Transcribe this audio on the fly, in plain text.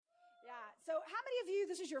So how many of you,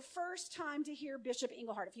 this is your first time to hear Bishop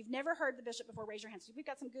Engelhardt? If you've never heard the bishop before, raise your hands. We've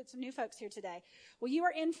got some new folks here today. Well, you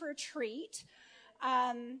are in for a treat.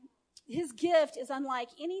 His gift is unlike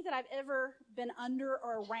any that I've ever been under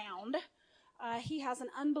or around. He has an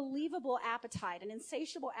unbelievable appetite, an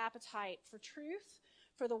insatiable appetite for truth,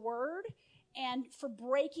 for the word, and for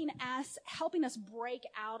helping us break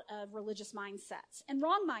out of religious mindsets and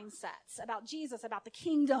wrong mindsets about Jesus, about the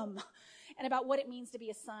kingdom, and about what it means to be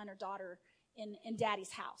a son or daughter in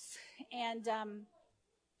Daddy's house. And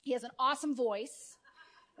he has an awesome voice.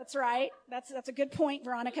 That's right. That's a good point,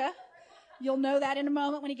 Veronica. You'll know that in a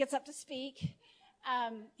moment when he gets up to speak.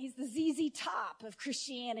 He's the ZZ Top of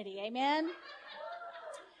Christianity. Amen?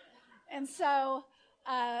 And so,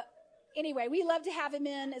 anyway, we love to have him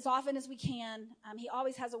in as often as we can. He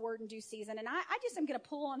always has a word in due season. And I just am going to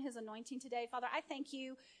pull on his anointing today. Father, I thank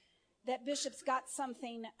you that Bishop's got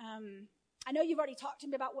something. I know you've already talked to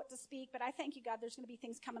him about what to speak, but I thank you, God, there's going to be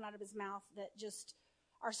things coming out of his mouth that just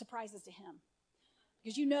are surprises to him.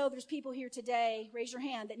 Because you know there's people here today, raise your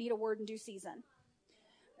hand, that need a word in due season.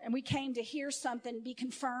 And we came to hear something be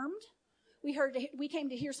confirmed. We came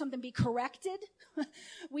to hear something be corrected.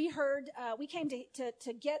 We came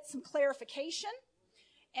to get some clarification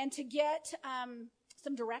and to get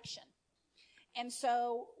some direction. And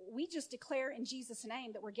so we just declare in Jesus'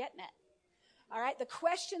 name that we're getting it. All right, the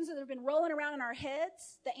questions that have been rolling around in our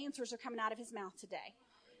heads, the answers are coming out of his mouth today.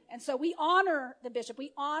 And so we honor the bishop.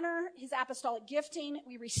 We honor his apostolic gifting.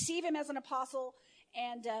 We receive him as an apostle.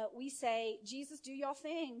 And we say, Jesus, do your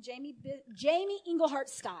thing, Jamie Engelhardt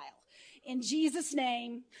style. In Jesus'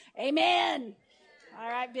 name, amen. All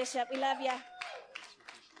right, Bishop, we love you.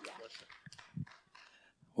 Yeah.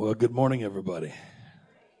 Well, good morning, everybody.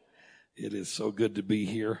 It is so good to be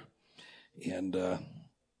here. And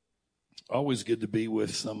always good to be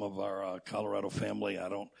with some of our Colorado family.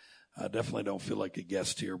 I definitely don't feel like a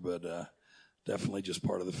guest here, but definitely just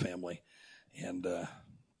part of the family. And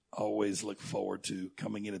always look forward to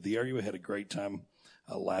coming into the area. We had a great time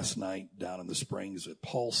last night down in the Springs at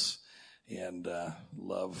Pulse, and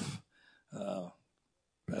love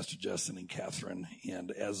Pastor Justin and Catherine.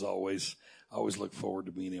 And as always, I always look forward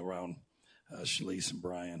to being around Shalise and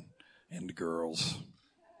Brian and the girls.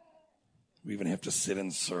 We even have to sit in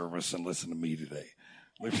service and listen to me today.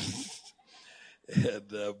 But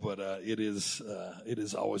it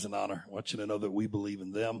is always an honor. I want you to know that we believe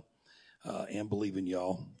in them and believe in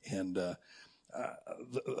y'all. And the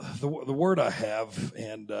word I have,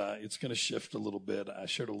 and it's going to shift a little bit. I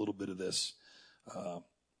shared a little bit of this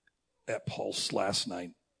at Pulse last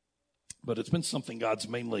night, but it's been something God's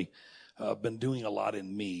mainly been doing a lot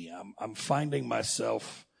in me. I'm finding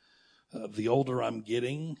myself, the older I'm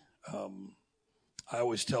getting, I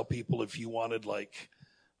always tell people, if you wanted like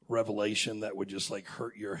revelation that would just like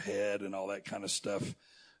hurt your head and all that kind of stuff,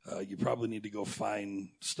 you probably need to go find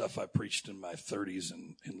stuff I preached in my 30s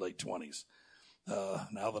and late 20s.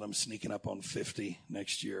 Now that I'm sneaking up on 50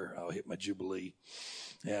 next year, I'll hit my Jubilee.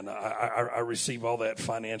 And I receive all that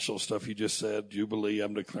financial stuff you just said. Jubilee,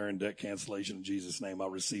 I'm declaring debt cancellation in Jesus' name.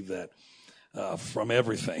 I'll receive that from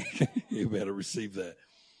everything. You better receive that.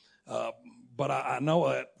 But I know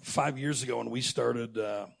that 5 years ago when we started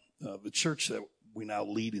the church that we now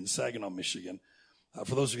lead in Saginaw, Michigan,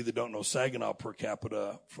 for those of you that don't know, Saginaw per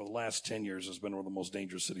capita for the last 10 years has been one of the most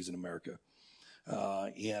dangerous cities in America,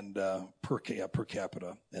 and per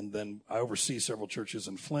capita. And then I oversee several churches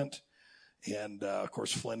in Flint, and of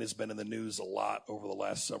course Flint has been in the news a lot over the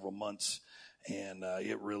last several months, and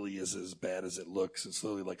it really is as bad as it looks. It's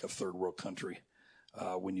literally like a third world country.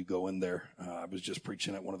 When you go in there. I was just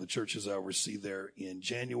preaching at one of the churches I oversee there in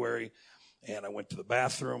January, and I went to the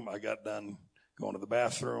bathroom. I got done going to the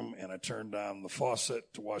bathroom, and I turned on the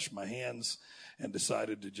faucet to wash my hands and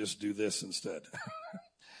decided to just do this instead.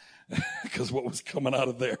 Because what was coming out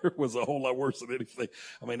of there was a whole lot worse than anything.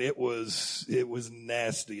 I mean, it was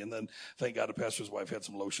nasty. And then, thank God, the pastor's wife had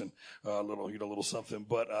some lotion, a little something.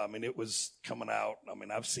 But I mean, it was coming out. I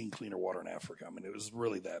mean, I've seen cleaner water in Africa. I mean, it was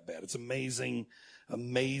really that bad. It's amazing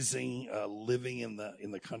living in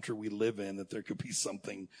the country we live in, that there could be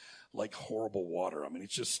something like horrible water. I mean,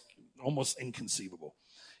 it's just almost inconceivable.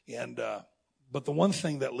 And but the one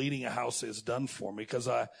thing that leading a house has done for me, because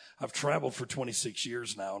I've traveled for 26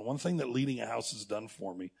 years now, and one thing that leading a house has done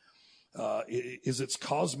for me is it's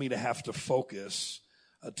caused me to have to focus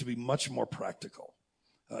to be much more practical.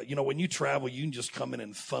 When you travel, you can just come in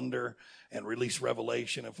and thunder and release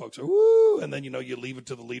revelation, and folks are, woo, and then, you leave it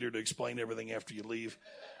to the leader to explain everything after you leave.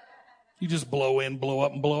 You just blow in, blow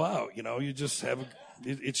up, and blow out. You just have,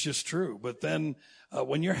 it's just true. But then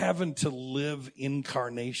when you're having to live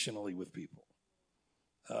incarnationally with people,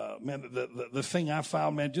 man, the thing I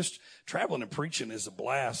found, man, just traveling and preaching is a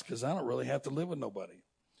blast because I don't really have to live with nobody.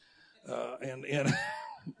 And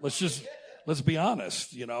let's be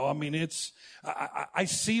honest, I mean, I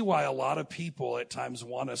see why a lot of people at times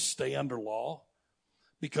want to stay under law,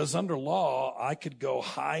 because under law, I could go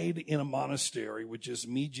hide in a monastery with just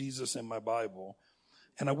me, Jesus, and my Bible,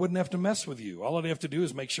 and I wouldn't have to mess with you. All I'd have to do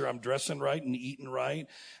is make sure I'm dressing right and eating right,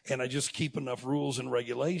 and I just keep enough rules and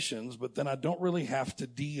regulations, but then I don't really have to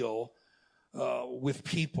deal with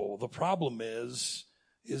people. The problem is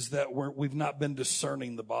that we've not been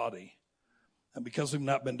discerning the body. And because we've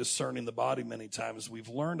not been discerning the body many times, we've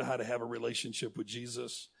learned how to have a relationship with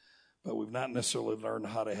Jesus, but we've not necessarily learned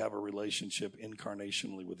how to have a relationship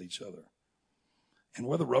incarnationally with each other. And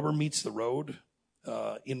where the rubber meets the road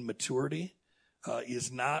in maturity is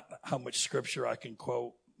not how much scripture I can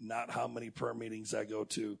quote, not how many prayer meetings I go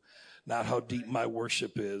to, not how deep my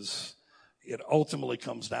worship is. It ultimately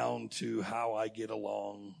comes down to how I get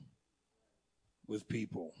along with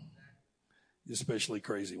people, especially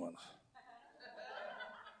crazy ones.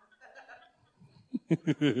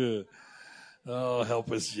 Oh,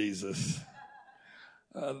 help us, Jesus.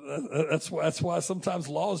 That's why sometimes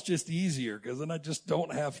law is just easier, because then I just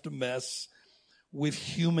don't have to mess with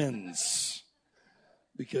humans,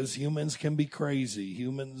 because humans can be crazy.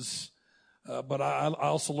 But I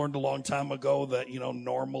also learned a long time ago that,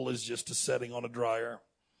 normal is just a setting on a dryer.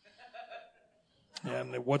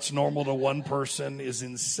 And what's normal to one person is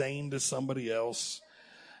insane to somebody else.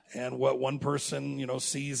 And what one person,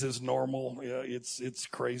 sees as normal, it's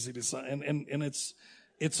crazy to some, and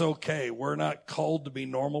it's okay. We're not called to be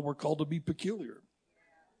normal. We're called to be peculiar.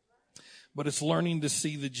 But it's learning to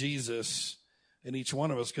see the Jesus in each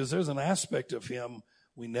one of us, because there's an aspect of him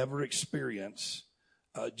we never experience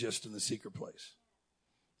just in the secret place.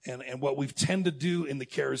 And what we tend to do in the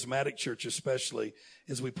charismatic church especially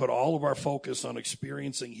is we put all of our focus on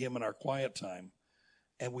experiencing him in our quiet time.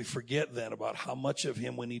 And we forget then about how much of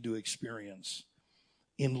him we need to experience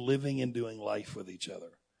in living and doing life with each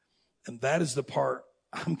other. And that is the part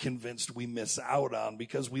I'm convinced we miss out on,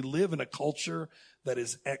 because we live in a culture that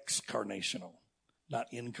is excarnational,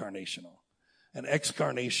 not incarnational. And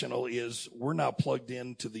excarnational is we're now plugged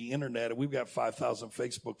into the internet, and we've got 5,000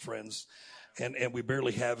 Facebook friends, and we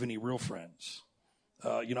barely have any real friends.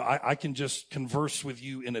 I can just converse with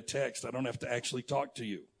you in a text. I don't have to actually talk to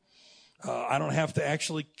you. I don't have to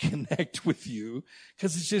actually connect with you,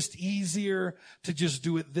 because it's just easier to just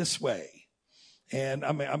do it this way. And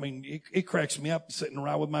I mean, it cracks me up sitting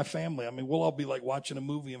around with my family. I mean, we'll all be like watching a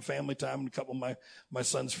movie in family time, and a couple of my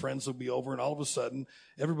son's friends will be over, and all of a sudden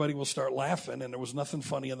everybody will start laughing, and there was nothing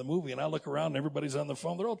funny in the movie. And I look around and everybody's on their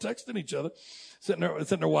phone. They're all texting each other, sitting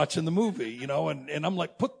there watching the movie, and I'm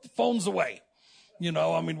like, put the phones away.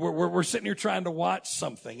 We're sitting here trying to watch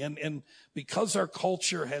something. And because our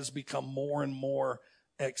culture has become more and more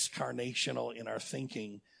excarnational in our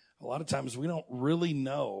thinking, a lot of times we don't really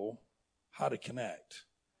know how to connect.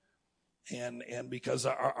 And because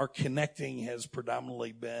our connecting has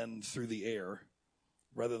predominantly been through the air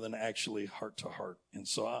rather than actually heart to heart. And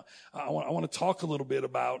so I want to talk a little bit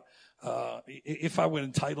about, if I would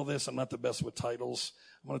entitle this, I'm not the best with titles.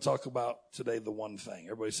 I'm going to talk about today the one thing.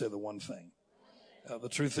 Everybody say the one thing. The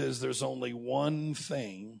truth is, there's only one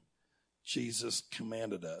thing Jesus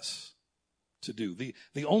commanded us to do.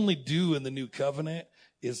 The only do in the new covenant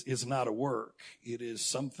is not a work. It is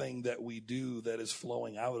something that we do that is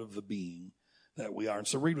flowing out of the being that we are. And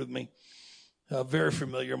so read with me. Very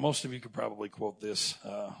familiar. Most of you could probably quote this.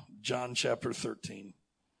 John chapter 13.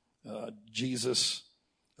 Jesus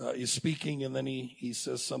is speaking, and then he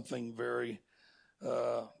says something very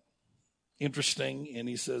interesting, and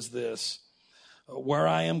he says this. Where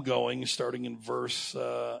I am going, starting in verse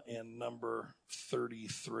in number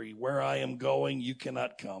 33, where I am going, you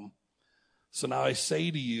cannot come. So now I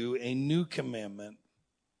say to you, a new commandment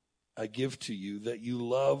I give to you, that you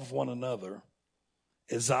love one another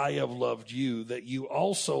as I have loved you, that you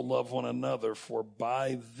also love one another. For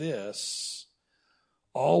by this,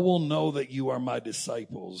 all will know that you are my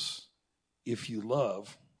disciples, if you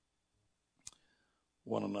love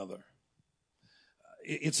one another.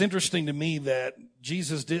 It's interesting to me that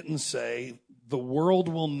Jesus didn't say the world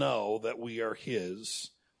will know that we are his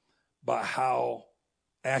by how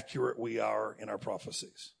accurate we are in our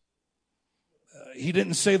prophecies. He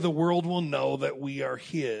didn't say the world will know that we are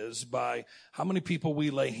his by how many people we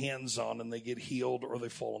lay hands on and they get healed or they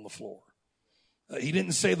fall on the floor. He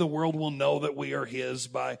didn't say the world will know that we are his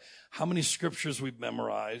by how many scriptures we've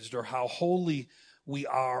memorized or how holy we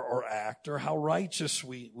are or act, or how righteous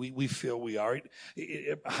we feel we are,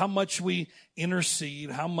 how much we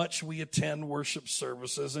intercede, how much we attend worship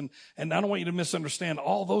services. And I don't want you to misunderstand,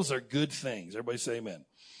 all those are good things. Everybody say amen.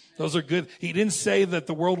 Those are good. He didn't say that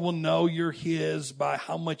the world will know you're his by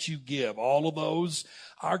how much you give. All of those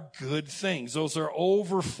are good things. Those are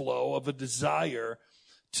overflow of a desire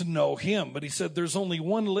to know him. But he said there's only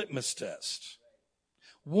one litmus test.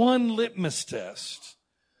 One litmus test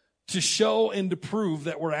to show and to prove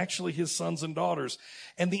that we're actually his sons and daughters.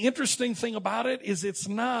 And the interesting thing about it is it's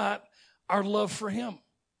not our love for him.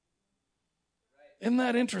 Isn't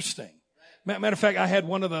that interesting? Matter of fact, I had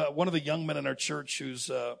one of the young men in our church who's,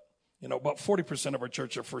 about 40% of our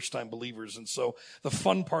church are first-time believers. And so the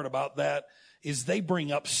fun part about that is they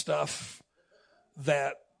bring up stuff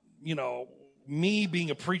that, me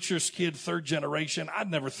being a preacher's kid, third generation, I'd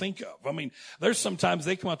never think of. I mean, there's sometimes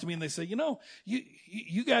they come up to me and they say,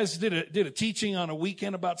 you guys did a teaching on a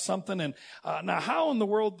weekend about something. And now how in the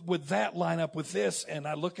world would that line up with this? And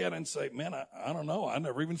I look at it and say, man, I don't know. I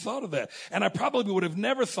never even thought of that. And I probably would have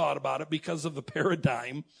never thought about it because of the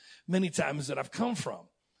paradigm many times that I've come from.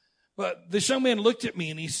 But this young man looked at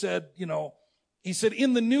me and he said,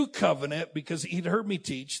 in the new covenant, because he'd heard me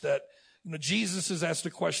teach that, Jesus has asked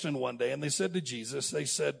a question one day, and they said to Jesus,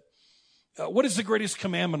 what is the greatest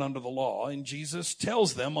commandment under the law? And Jesus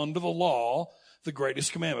tells them, under the law, the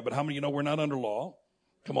greatest commandment. But how many of you know we're not under law?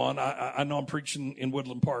 Come on, I know I'm preaching in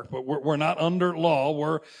Woodland Park, but we're not under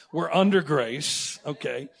law. We're under grace,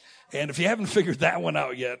 okay? And if you haven't figured that one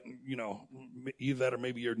out yet, either that or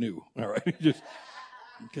maybe you're new, all right?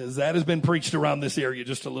 Because that has been preached around this area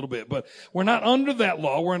just a little bit. But we're not under that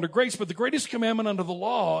law. We're under grace. But the greatest commandment under the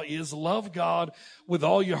law is love God with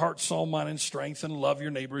all your heart, soul, mind, and strength, and love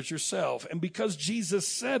your neighbor as yourself. And because Jesus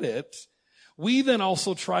said it, we then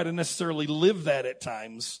also try to necessarily live that at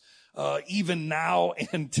times, even now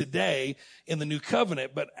and today in the new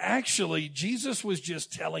covenant. But actually, Jesus was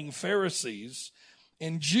just telling Pharisees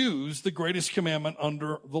and Jews the greatest commandment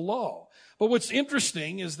under the law. But what's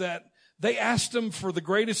interesting is that they asked him for the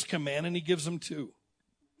greatest command, and he gives them two.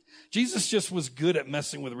 Jesus just was good at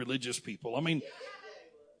messing with religious people. I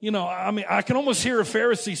can almost hear a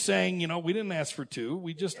Pharisee saying, we didn't ask for two.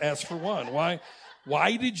 We just asked for one.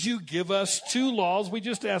 Why did you give us two laws? We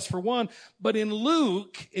just asked for one. But in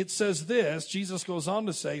Luke, it says this. Jesus goes on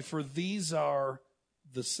to say, for these are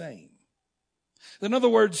the same. In other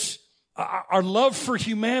words, our love for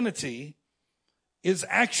humanity is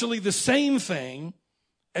actually the same thing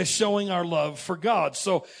as showing our love for God.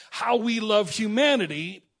 So how we love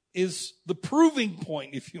humanity is the proving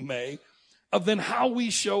point, if you may, of then how we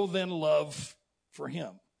show then love for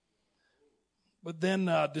him. But then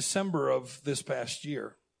December of this past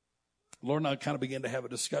year, Lord and I kind of began to have a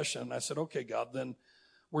discussion. And I said, okay, God, then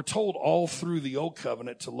we're told all through the old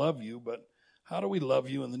covenant to love you, but how do we love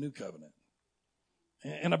you in the new covenant?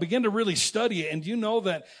 And I began to really study it. And do you know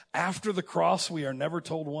that after the cross, we are never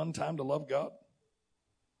told one time to love God?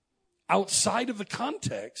 Outside of the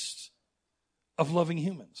context of loving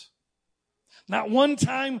humans. Not one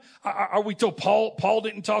time are we told. Paul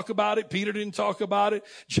didn't talk about it. Peter didn't talk about it.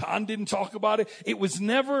 John didn't talk about it. It was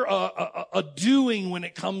never a doing when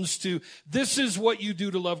it comes to this is what you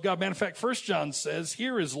do to love God. Matter of fact, 1 John says,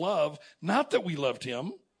 here is love, not that we loved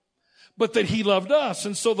him, but that he loved us.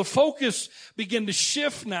 And so the focus began to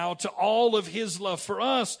shift now to all of his love for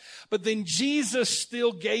us. But then Jesus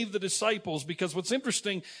still gave the disciples, because what's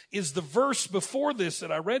interesting is the verse before this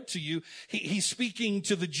that I read to you, he's speaking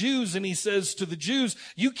to the Jews and he says to the Jews,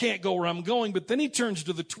 you can't go where I'm going. But then he turns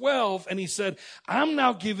to the 12 and he said, I'm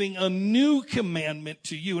now giving a new commandment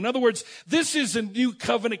to you. In other words, this is a new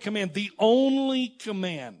covenant command, the only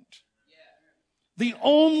command. The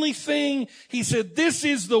only thing, he said, this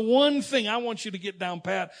is the one thing I want you to get down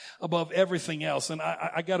pat above everything else. And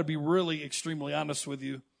I got to be really extremely honest with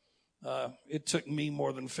you. It took me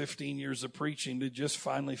more than 15 years of preaching to just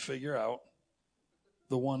finally figure out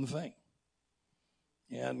the one thing.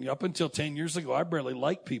 And up until 10 years ago, I barely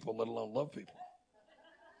liked people, let alone love people.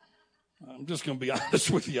 I'm just going to be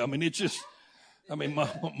honest with you.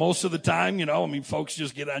 Most of the time, folks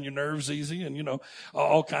just get on your nerves easy and,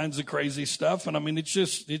 all kinds of crazy stuff. And it's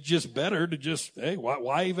just better to just, hey,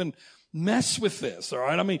 why even mess with this? All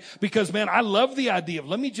right. Because man, I love the idea of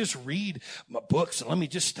let me just read my books and let me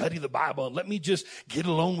just study the Bible and let me just get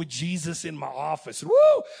alone with Jesus in my office.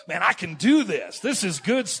 Woo, man, I can do this. This is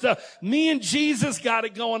good stuff. Me and Jesus got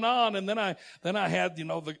it going on. And then I had,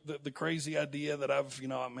 the crazy idea that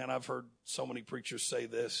I've heard so many preachers say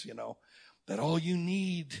this, that all you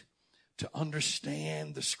need to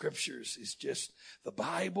understand the scriptures is just the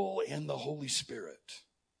Bible and the Holy Spirit.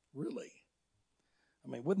 Really? I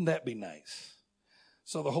mean, wouldn't that be nice?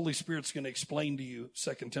 So the Holy Spirit's going to explain to you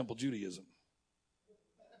Second Temple Judaism.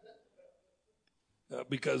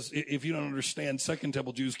 Because if you don't understand Second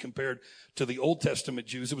Temple Jews compared to the Old Testament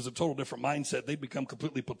Jews, it was a total different mindset. They'd become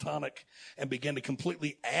completely Platonic and began to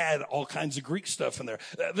completely add all kinds of Greek stuff in there.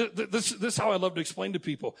 This is how I love to explain to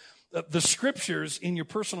people. The scriptures in your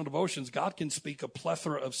personal devotions, God can speak a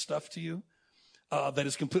plethora of stuff to you that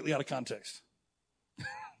is completely out of context.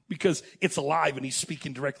 Because it's alive and he's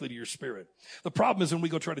speaking directly to your spirit. The problem is when we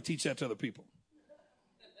go try to teach that to other people.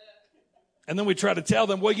 And then we try to tell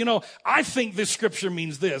them, well, you know, I think this scripture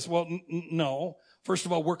means this. Well, no. First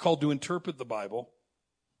of all, we're called to interpret the Bible.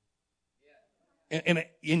 And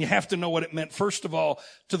you have to know what it meant, first of all,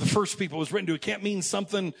 to the first people it was written to. It can't mean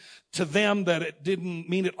something to them that it didn't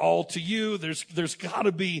mean it all to you. There's got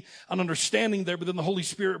to be an understanding there, but then the Holy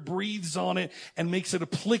Spirit breathes on it and makes it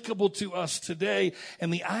applicable to us today.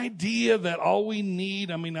 And the idea that all we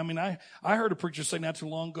need, I heard a preacher say not too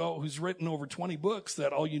long ago who's written over 20 books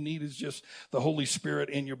that all you need is just the Holy Spirit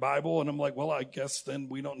in your Bible. And I'm like, well, I guess then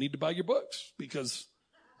we don't need to buy your books because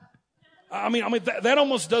that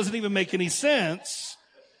almost doesn't even make any sense.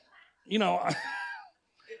 You know,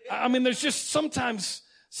 there's just sometimes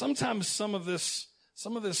some of this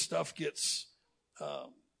stuff gets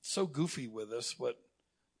so goofy with us, but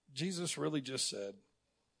Jesus really just said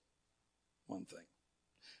one thing.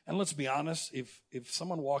 And let's be honest, if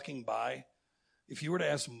someone walking by, if you were to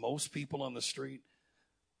ask most people on the street,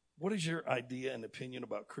 what is your idea and opinion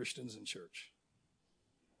about Christians in church?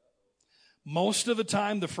 Most of the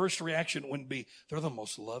time, the first reaction wouldn't be, they're the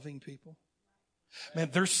most loving people. Man,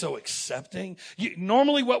 they're so accepting.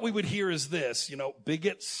 Normally what we would hear is this,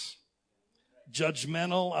 bigots,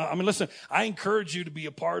 judgmental. Listen, I encourage you to be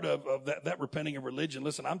a part of that repenting of religion.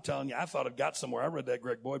 Listen, I'm telling you, I thought it got somewhere. I read that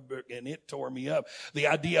Greg Boyd book and it tore me up. The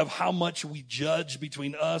idea of how much we judge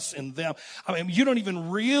between us and them. You don't even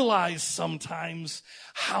realize sometimes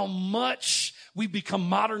how much we become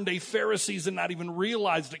modern day Pharisees and not even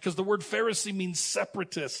realize it, because the word Pharisee means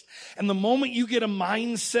separatist. And the moment you get a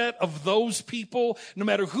mindset of those people, no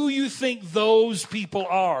matter who you think those people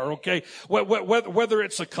are, okay, whether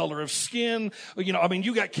it's a color of skin, you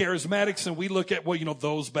got charismatics and we look at,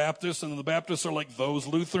 those Baptists, and the Baptists are like those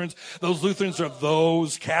Lutherans. Those Lutherans are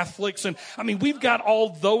those Catholics. And we've got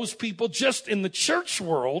all those people just in the church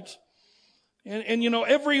world. And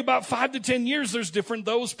every about 5 to 10 years, there's different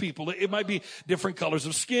those people. It might be different colors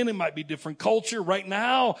of skin. It might be different culture. Right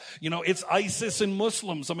now, it's ISIS and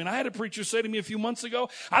Muslims. I had a preacher say to me a few months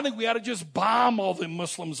ago, I think we ought to just bomb all the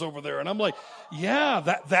Muslims over there. And I'm like,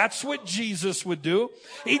 yeah, that's what Jesus would do.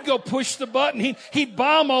 He'd go push the button. He'd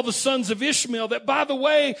bomb all the sons of Ishmael that, by the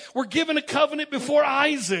way, were given a covenant before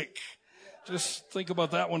Isaac. Just think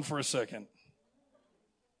about that one for a second.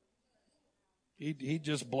 He'd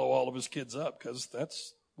just blow all of his kids up because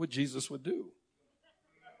that's what Jesus would do.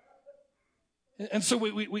 And so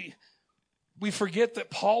we forget that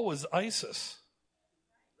Paul was ISIS.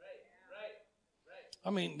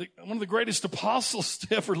 One of the greatest apostles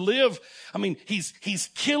to ever live. He's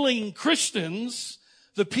killing Christians,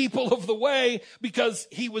 the people of the way, because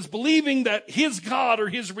he was believing that his God or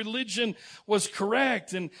his religion was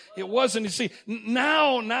correct, and it wasn't. You see,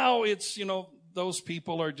 now it's, those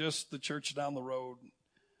people are just the church down the road,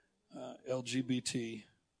 LGBT,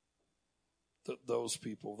 those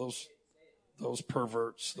people, those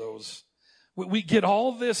perverts, we get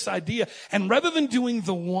all this idea. And rather than doing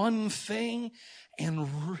the one thing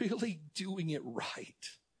and really doing it right,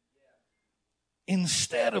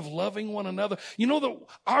 instead of loving one another,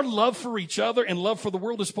 our love for each other and love for the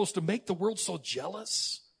world is supposed to make the world so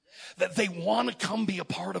jealous that they want to come be a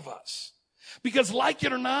part of us. Because like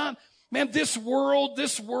it or not, man, this world,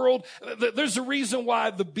 there's a reason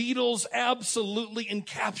why the Beatles absolutely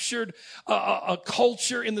encaptured a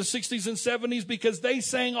culture in the 60s and 70s, because they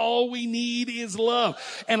sang all we need is love.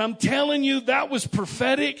 And I'm telling you, that was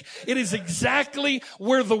prophetic. It is exactly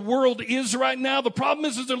where the world is right now. The problem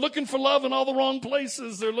is they're looking for love in all the wrong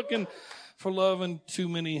places. They're looking for love in too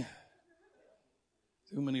many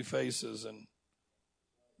faces. And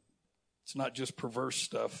it's not just perverse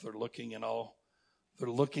stuff. They're looking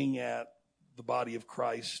at the body of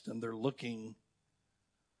Christ, and they're looking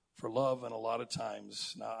for love. And a lot of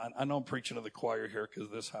times, now I know I'm preaching to the choir here because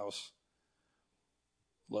this house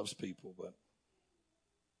loves people, but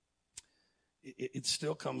it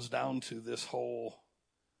still comes down to this whole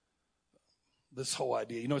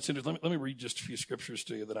idea. It's interesting. Let me read just a few scriptures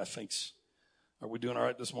to you that I think's. Are we doing all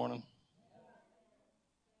right this morning?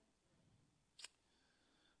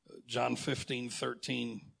 John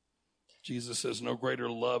 15:13. Jesus says, no greater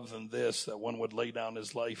love than this, that one would lay down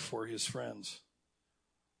his life for his friends.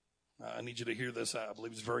 I need you to hear this. I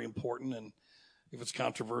believe it's very important, and if it's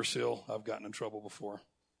controversial, I've gotten in trouble before.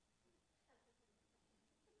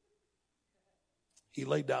 He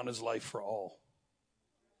laid down his life for all.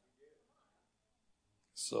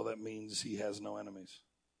 So that means he has no enemies.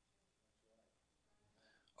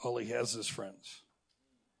 All he has is friends.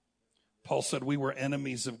 Paul said we were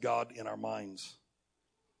enemies of God in our minds.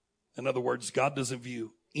 In other words, God doesn't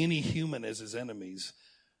view any human as his enemies.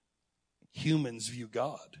 Humans view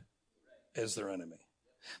God as their enemy.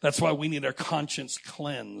 That's why we need our conscience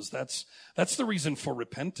cleansed. That's the reason for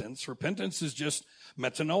repentance. Repentance is just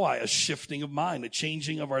metanoia, a shifting of mind, a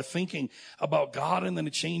changing of our thinking about God, and then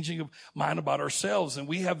a changing of mind about ourselves. And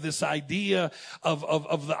we have this idea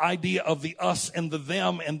of the idea of the us and the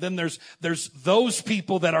them, and then there's those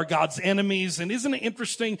people that are God's enemies. And isn't it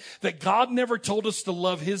interesting that God never told us to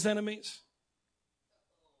love his enemies?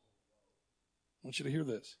 I want you to hear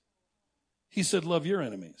this. He said, love your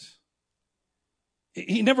enemies.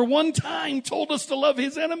 He never one time told us to love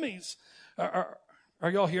his enemies. Are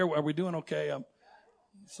y'all here? Are we doing okay?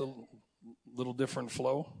 It's a little different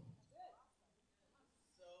flow.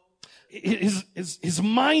 His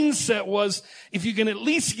mindset was, if you can at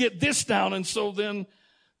least get this down. And so then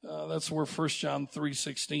that's where 1 John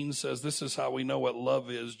 3:16 says, this is how we know what love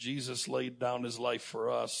is. Jesus laid down his life for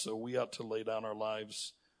us, so we ought to lay down our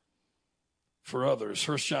lives for others.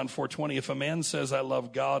 1 John 4:20, if a man says, I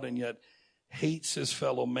love God, and yet hates his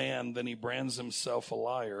fellow man, then he brands himself a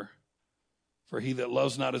liar. For he that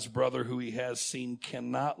loves not his brother who he has seen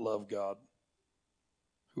cannot love God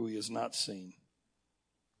who he has not seen.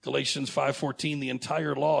 Galatians 5:14, the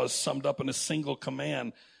entire law is summed up in a single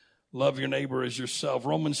command. Love your neighbor as yourself.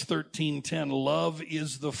 Romans 13:10, love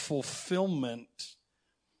is the fulfillment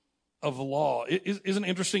of the law. Isn't it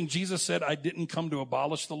interesting? Jesus said, I didn't come to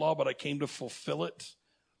abolish the law, but I came to fulfill it.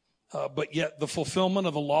 But yet the fulfillment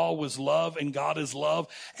of the law was love, and God is love,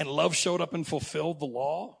 and love showed up and fulfilled the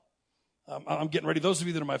law. I'm getting ready. Those of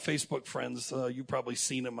you that are my Facebook friends, you've probably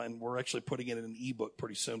seen them, and we're actually putting it in an ebook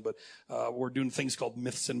pretty soon, but we're doing things called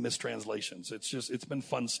myths and mistranslations. It's been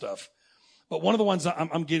fun stuff. But one of the ones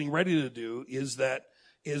I'm getting ready to do is that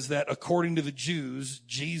according to the Jews,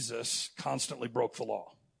 Jesus constantly broke the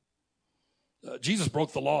law. Jesus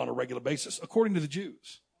broke the law on a regular basis, according to the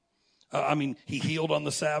Jews. He healed on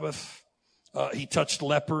the Sabbath. He touched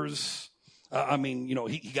lepers.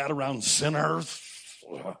 He got around sinners.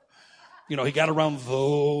 He got around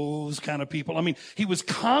those kind of people. He was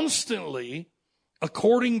constantly,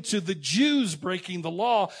 according to the Jews, breaking the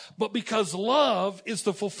law. But because love is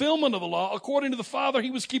the fulfillment of the law, according to the Father,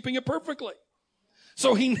 he was keeping it perfectly.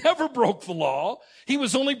 So he never broke the law. He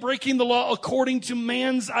was only breaking the law according to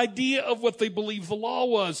man's idea of what they believed the law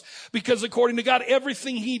was. Because according to God,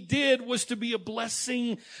 everything he did was to be a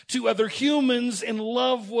blessing to other humans, and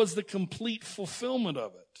love was the complete fulfillment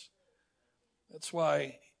of it. That's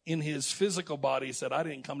why in his physical body he said, I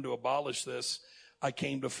didn't come to abolish this, I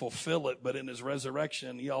came to fulfill it. But in his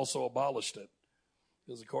resurrection, he also abolished it.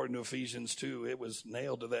 Because according to Ephesians 2, it was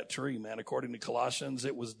nailed to that tree, man. According to Colossians,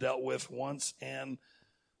 it was dealt with once and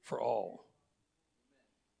for all.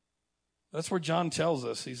 That's where John tells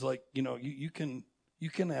us. He's like, you can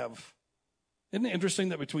have. Isn't it interesting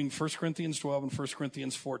that between 1 Corinthians 12 and 1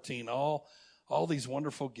 Corinthians 14, all these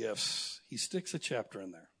wonderful gifts, he sticks a chapter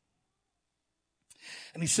in there.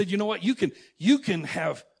 And he said, you know what? You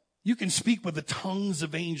can speak with the tongues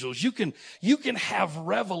of angels. You can have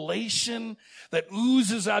revelation that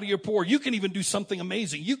oozes out of your pore. You can even do something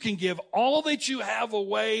amazing. You can give all that you have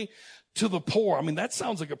away to the poor. That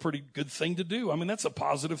sounds like a pretty good thing to do. That's a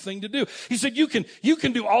positive thing to do. He said, you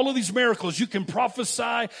can do all of these miracles. You can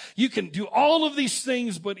prophesy. You can do all of these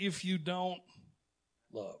things. But if you don't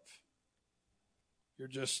love, you're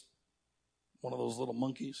just one of those little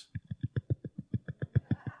monkeys.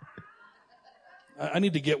 I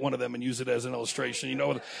need to get one of them and use it as an illustration.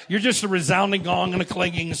 You're just a resounding gong and a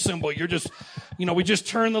clanging cymbal. You're just, we just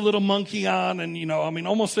turn the little monkey on and,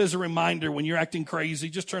 almost as a reminder, when you're acting crazy,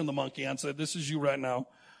 just turn the monkey on and say, this is you right now.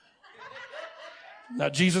 Now,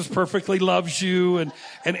 Jesus perfectly loves you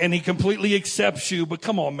and he completely accepts you, but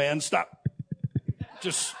come on, man, stop.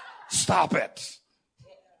 Just stop it.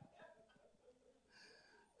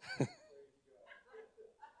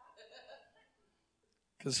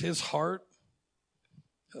 Because his heart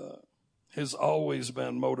has always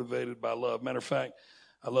been motivated by love. Matter of fact,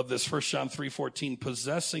 I love this. 1 John 3:14,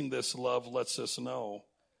 possessing this love lets us know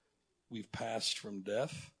we've passed from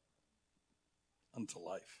death unto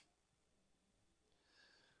life.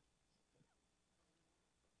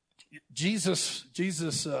 Jesus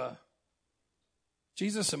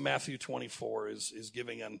in Matthew 24 is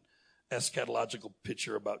giving an eschatological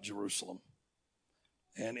picture about Jerusalem.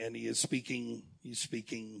 And he is speaking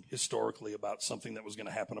historically about something that was going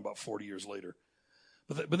to happen about 40 years later.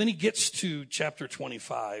 But then he gets to chapter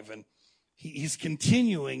 25, and he's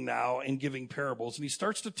continuing now in giving parables, and he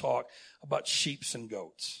starts to talk about sheep and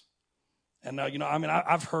goats. And now,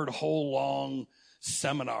 I've heard whole long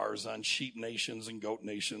seminars on sheep nations and goat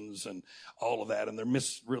nations and all of that, and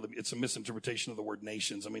it's a misinterpretation of the word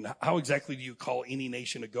nations. I mean, how exactly do you call any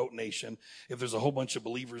nation a goat nation if there's a whole bunch of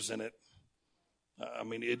believers in it?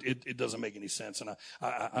 It doesn't make any sense. And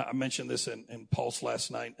I mentioned this in Pulse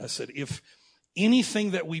last night. I said, if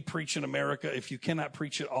anything that we preach in America, if you cannot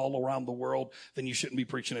preach it all around the world, then you shouldn't be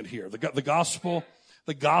preaching it here.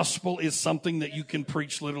 The gospel is something that you can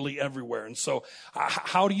preach literally everywhere. And so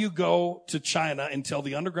how do you go to China and tell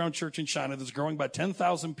the underground church in China that's growing by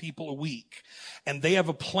 10,000 people a week, and they have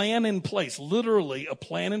a plan in place, literally a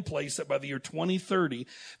plan in place, that by the year 2030,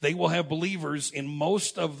 they will have believers in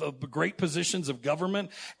most of the great positions of government,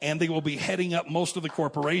 and they will be heading up most of the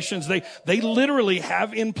corporations. They literally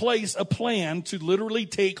have in place a plan to literally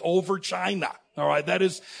take over China. All right, that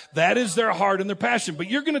is their heart and their passion. But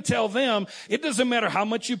you're going to tell them it doesn't matter how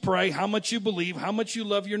much you pray, how much you believe, how much you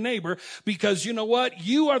love your neighbor, because you know what?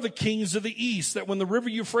 You are the kings of the East, that when the river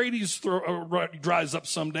Euphrates dries up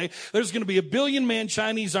someday, there's going to be a 1 billion-man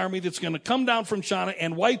Chinese army that's going to come down from China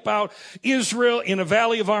and wipe out Israel in a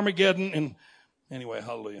valley of Armageddon. And anyway,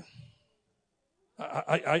 hallelujah. How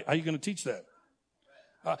are you going to teach that?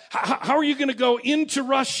 How are you going to go into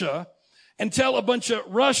Russia and tell a bunch of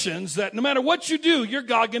Russians that no matter what you do, you're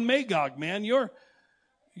Gog and Magog, man. You're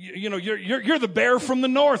the bear from the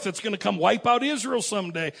north that's going to come wipe out Israel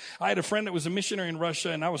someday. I had a friend that was a missionary in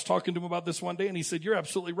Russia, and I was talking to him about this one day, and he said, you're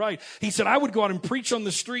absolutely right. He said, I would go out and preach on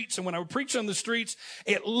the streets, and when I would preach on the streets,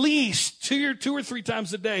 at least two or three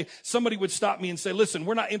times a day, somebody would stop me and say, listen,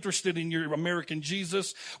 we're not interested in your American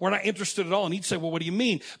Jesus. We're not interested at all. And he'd say, well, what do you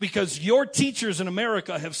mean? Because your teachers in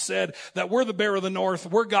America have said that we're the bear of the north,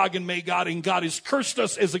 we're Gog and Magog, and God has cursed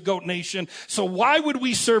us as a goat nation. So why would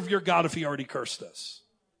we serve your God if he already cursed us?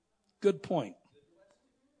 Good point.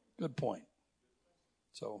 Good point.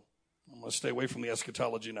 So I'm going to stay away from the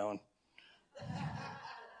eschatology now.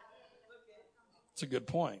 It's a good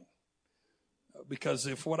point. Because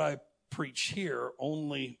if what I preach here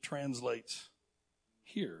only translates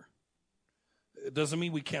here, it doesn't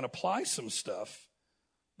mean we can't apply some stuff,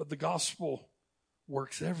 but the gospel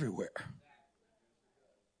works everywhere.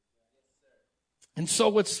 And so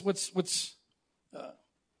what's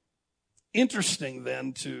interesting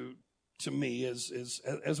then to me is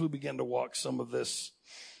as we begin to walk some of this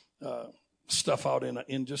stuff out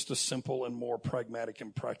in just a simple and more pragmatic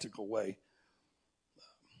and practical way,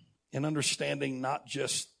 in understanding not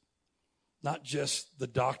just the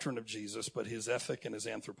doctrine of Jesus, but his ethic and his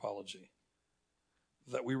anthropology,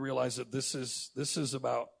 that we realize that this is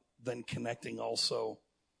about then connecting also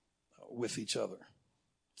with each other.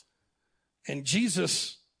 And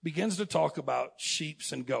Jesus begins to talk about sheep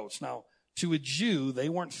and goats. Now, to a Jew, they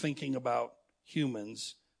weren't thinking about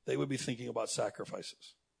humans. They would be thinking about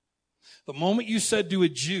sacrifices. The moment you said to a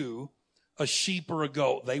Jew, a sheep or a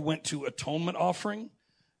goat, they went to atonement offering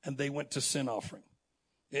and they went to sin offering.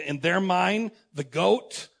 In their mind, the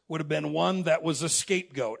goat would have been one that was a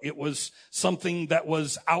scapegoat. It was something that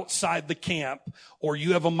was outside the camp, or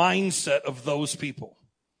you have a mindset of those people.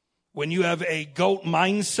 When you have a goat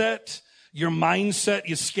mindset, your mindset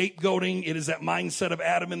is scapegoating. It is that mindset of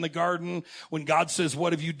Adam in the garden when God says,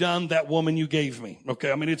 what have you done? That woman you gave me.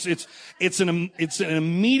 Okay. I mean, it's an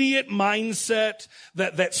immediate mindset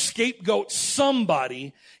that scapegoats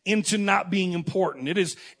somebody into not being important. It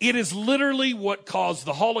is literally what caused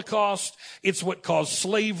the Holocaust. It's what caused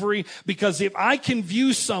slavery, because if I can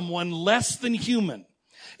view someone less than human,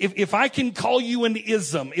 if I can call you an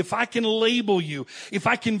ism, if I can label you, if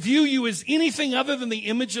I can view you as anything other than the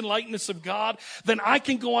image and likeness of God, then I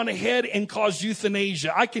can go on ahead and cause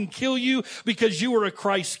euthanasia. I can kill you because you are a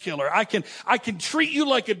Christ killer. I can treat you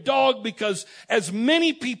like a dog, because as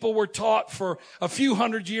many people were taught for a few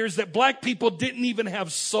hundred years that black people didn't even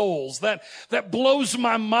have souls. That blows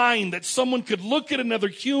my mind, that someone could look at another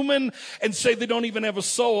human and say they don't even have a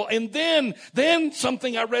soul. And then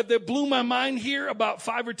something I read that blew my mind here about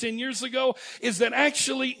 5 or 10 years ago is that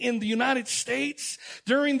actually in the United States,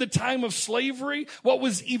 during the time of slavery, what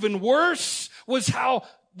was even worse was how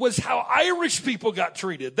Irish people got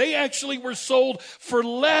treated. They actually were sold for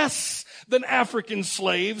less than African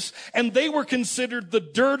slaves, and they were considered the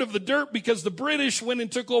dirt of the dirt because the British went and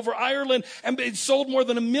took over Ireland and they sold more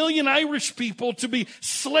than 1 million Irish people to be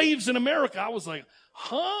slaves in America. I was like,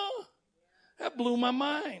 huh? That blew my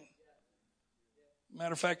mind.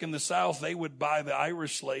 Matter of fact, in the South, they would buy the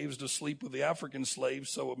Irish slaves to sleep with the African slaves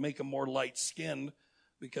so it would make them more light-skinned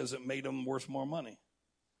because it made them worth more money.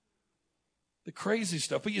 The crazy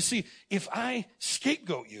stuff. But you see, if I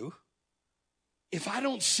scapegoat you, if I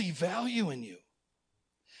don't see value in you,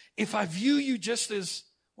 if I view you just as,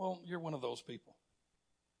 well, you're one of those people.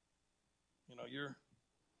 You know, you're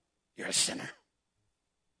a sinner.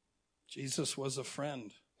 Jesus was a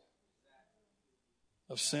friend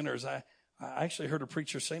of sinners. I actually heard a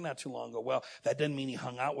preacher say not too long ago, well, that doesn't mean he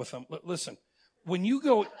hung out with them. Listen, when you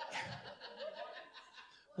go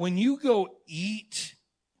eat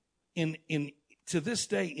to this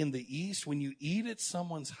day in the East, when you eat at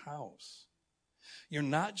someone's house, you're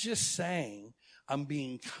not just saying, I'm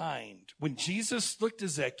being kind. When Jesus looked at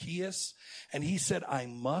Zacchaeus and he said, I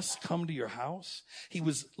must come to your house, he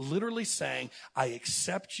was literally saying, I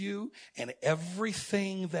accept you and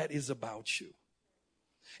everything that is about you.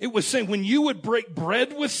 It was saying when you would break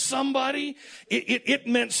bread with somebody, it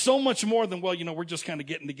meant so much more than, well, you know, we're just kind of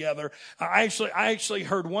getting together. I actually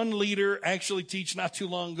heard one leader actually teach not too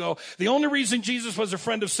long ago, the only reason Jesus was a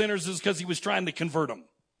friend of sinners is because he was trying to convert them.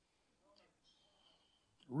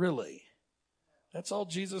 Really? That's all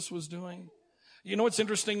Jesus was doing? You know what's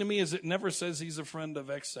interesting to me is it never says he's a friend of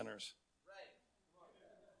ex-sinners.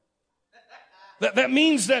 That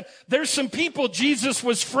means that there's some people Jesus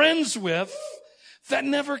was friends with that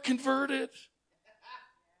never converted.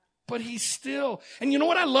 But he's still. And you know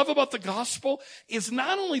what I love about the gospel is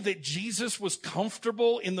not only that Jesus was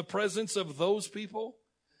comfortable in the presence of those people,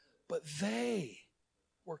 but they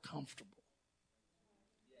were comfortable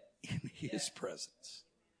in his presence.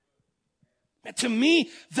 And to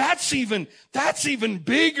me, that's even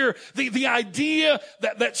bigger. The idea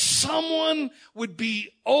that someone would be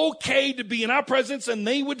okay to be in our presence and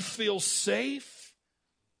they would feel safe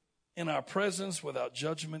in our presence without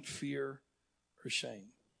judgment, fear, or shame.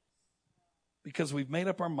 Because we've made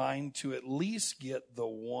up our mind to at least get the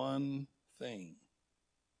one thing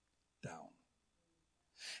down.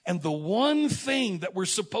 And the one thing that we're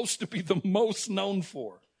supposed to be the most known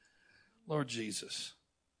for, Lord Jesus.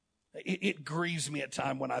 It grieves me at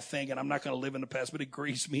times when I think, and I'm not going to live in the past, but it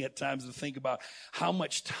grieves me at times to think about how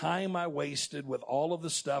much time I wasted with all of the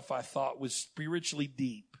stuff I thought was spiritually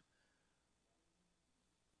deep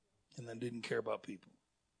and then didn't care about people.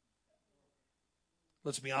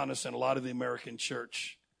 Let's be honest, in a lot of the American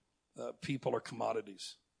church, people are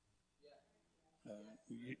commodities.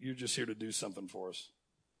 You're just here to do something for us.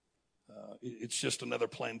 It's just another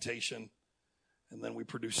plantation, and then we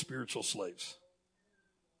produce spiritual slaves.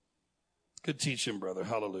 Good teaching, brother.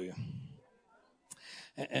 Hallelujah.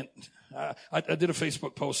 And I did a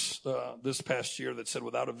Facebook post this past year that said,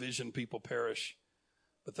 without a vision, people perish.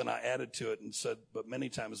 But then I added to it and said, but many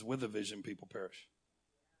times with a vision, people perish.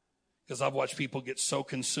 Because I've watched people get so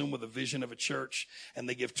consumed with the vision of a church and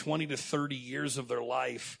they give 20 to 30 years of their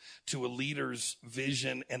life to a leader's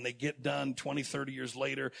vision and they get done 20, 30 years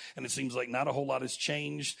later and it seems like not a whole lot has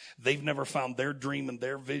changed. They've never found their dream and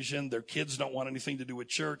their vision. Their kids don't want anything to do with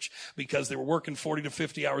church because they were working 40 to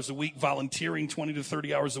 50 hours a week, volunteering 20 to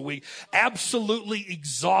 30 hours a week, absolutely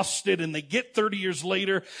exhausted, and they get 30 years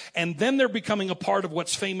later and then they're becoming a part of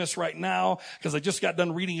what's famous right now because I just got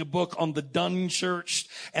done reading a book on the Dunn Church,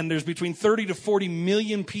 and there's between 30 to 40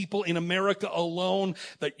 million people in America alone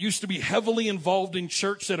that used to be heavily involved in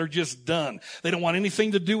church that are just done. They don't want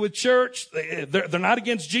anything to do with church. They're not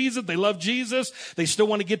against Jesus. They love Jesus. They still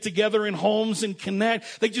want to get together in homes and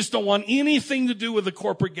connect. They just don't want anything to do with the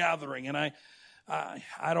corporate gathering. And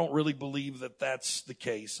I don't really believe that that's the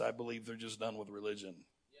case. I believe they're just done with religion.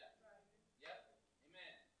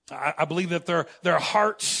 I believe that their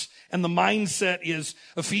hearts and the mindset is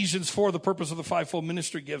Ephesians 4, the purpose of the fivefold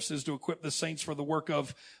ministry gifts is to equip the saints for the work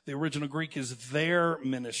of, the original Greek is their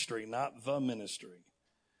ministry, not the ministry.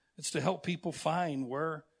 It's to help people find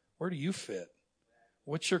where do you fit?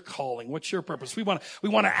 What's your calling? What's your purpose? We want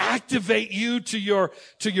to activate you to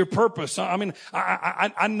your purpose. I mean,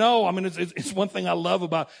 I know, I mean, it's one thing I love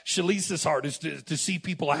about Shalisa's heart is to see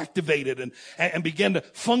people activated and begin to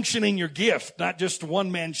function in your gift, not just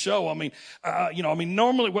one man show. I mean,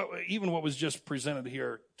 normally what was just presented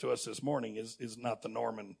here to us this morning is not the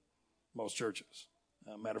norm in most churches.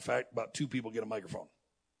 Matter of fact, about 2 people get a microphone.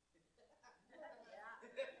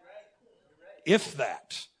 If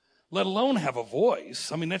that. Let alone have a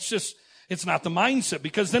voice. I mean, it's not the mindset,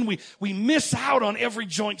 because then we miss out on every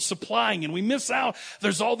joint supplying, and we miss out.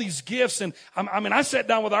 There's all these gifts. And I sat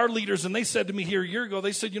down with our leaders and they said to me here a year ago,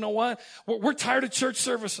 they said, you know what? We're tired of church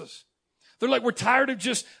services. They're like, we're tired of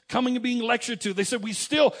just coming and being lectured to. They said, we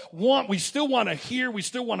still want to hear, we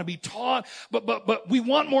still want to be taught, but we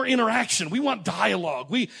want more interaction. We want dialogue.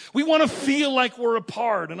 We want to feel like we're a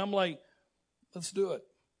part. And I'm like, let's do it.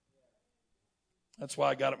 That's why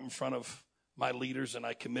I got up in front of my leaders and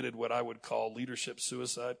I committed what I would call leadership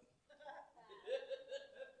suicide.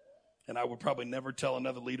 And I would probably never tell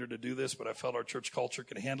another leader to do this, but I felt our church culture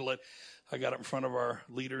could handle it. I got up in front of our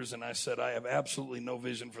leaders and I said, I have absolutely no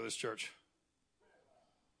vision for this church.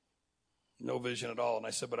 No vision at all. And I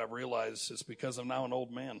said, but I've realized it's because I'm now an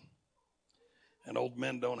old man. And old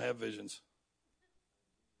men don't have visions.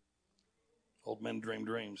 Old men dream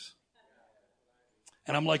dreams.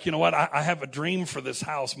 And I'm like, you know what? I have a dream for this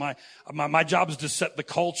house. My job is to set the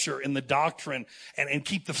culture and the doctrine and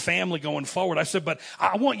keep the family going forward. I said, but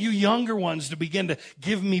I want you younger ones to begin to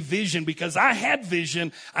give me vision, because I had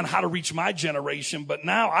vision on how to reach my generation, but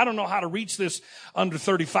now I don't know how to reach this under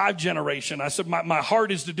 35 generation. I said, my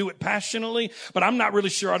heart is to do it passionately, but I'm not really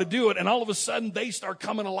sure how to do it. And all of a sudden they start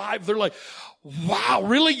coming alive. They're like, wow,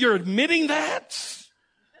 really? You're admitting that?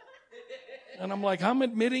 And I'm like, I'm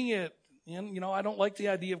admitting it. And, you know, I don't like the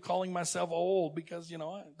idea of calling myself old because, you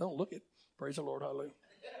know, I don't look it. Praise the Lord. Hallelujah.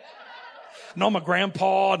 No, my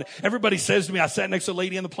grandpa. And everybody says to me, I sat next to a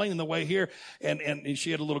lady on the plane on the way here, and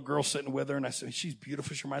she had a little girl sitting with her. And I said, she's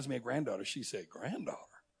beautiful. She reminds me of granddaughter. She said, granddaughter?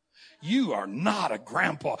 You are not a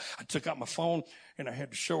grandpa. I took out my phone and I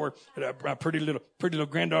had to show her my pretty little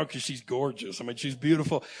granddaughter, because she's gorgeous. I mean, she's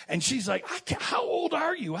beautiful. And she's like, how old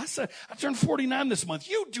are you? I said, I turned 49 this month.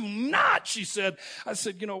 You do not, she said. I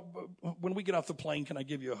said, you know, when we get off the plane, can I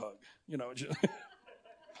give you a hug? You know, just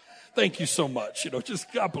thank you so much. You know,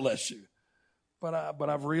 just God bless you. But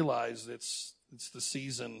I've realized it's the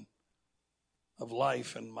season of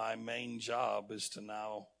life, and my main job is to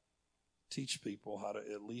now teach people how to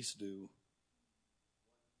at least do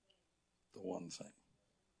the one thing.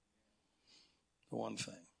 The one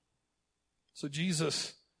thing. So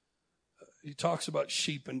Jesus, he talks about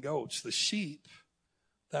sheep and goats. The sheep,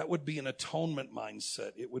 that would be an atonement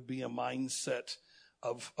mindset. It would be a mindset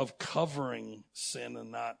of covering sin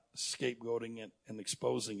and not scapegoating it and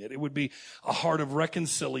exposing it. It would be a heart of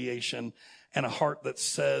reconciliation and a heart that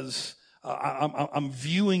says, I'm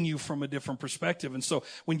viewing you from a different perspective. And so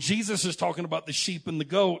when Jesus is talking about the sheep and the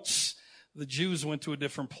goats, the Jews went to a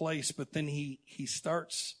different place, but then he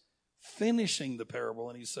starts finishing the parable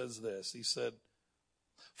and he says this. He said,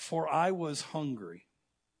 for I was hungry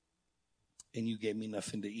and you gave me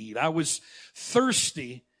nothing to eat. I was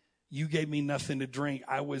thirsty. You gave me nothing to drink.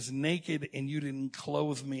 I was naked and you didn't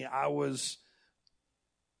clothe me. I was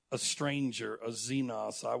a stranger, a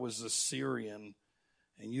xenos. I was a Syrian,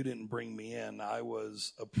 and you didn't bring me in. I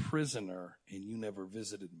was a prisoner, and you never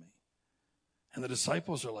visited me. And the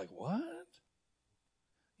disciples are like, what?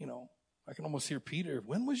 You know, I can almost hear Peter,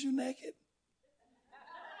 when was you naked?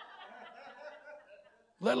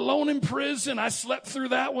 Let alone in prison. I slept through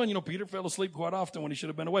that one. You know, Peter fell asleep quite often when he should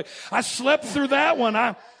have been awake. I slept through that one.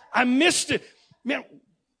 I missed it. Man,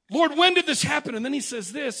 Lord, when did this happen? And then he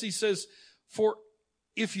says this. He says, for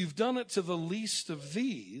if you've done it to the least of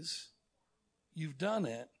these, you've done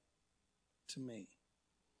it to me.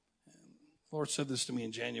 And the Lord said this to me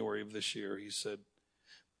in January of this year. He said,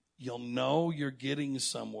 you'll know you're getting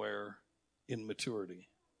somewhere in maturity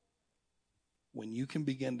when you can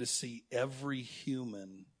begin to see every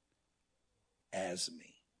human as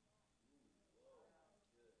me.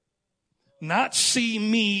 Not see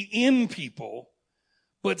me in people,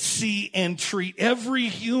 but see and treat every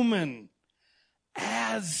human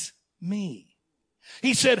as me.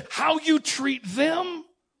 He said, how you treat them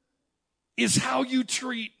is how you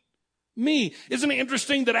treat me. Isn't it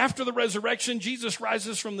interesting that after the resurrection, Jesus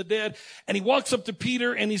rises from the dead and he walks up to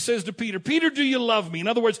Peter and he says to Peter, Peter, do you love me? In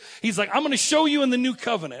other words, he's like, I'm going to show you in the new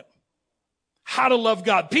covenant how to love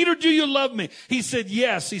God. Peter, do you love me? He said,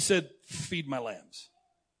 yes. He said, feed my lambs.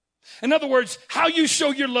 In other words, how you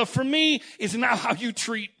show your love for me is now how you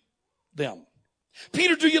treat them.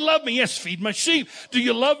 Peter, do you love me? Yes, feed my sheep. Do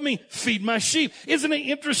you love me? Feed my sheep. Isn't it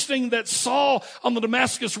interesting that Saul on the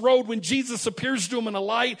Damascus road, when Jesus appears to him in a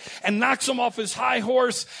light and knocks him off his high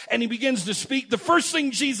horse and he begins to speak, the first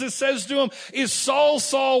thing Jesus says to him is, Saul,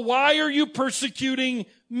 Saul, why are you persecuting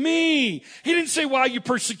me? He didn't say, why are you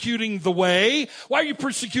persecuting the way? Why are you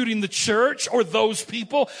persecuting the church or those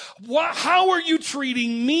people? How are you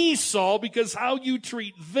treating me, Saul? Because how you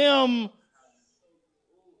treat them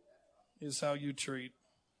is how you treat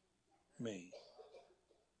me.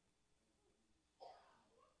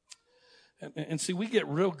 And see, we get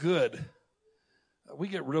real good. We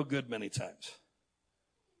get real good many times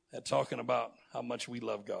at talking about how much we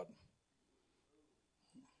love God.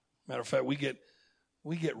 Matter of fact, we get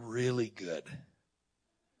really good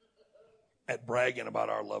at bragging about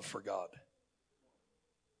our love for God.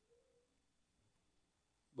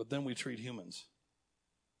 But then we treat humans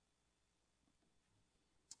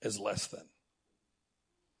as less than.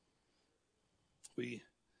 We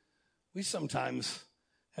sometimes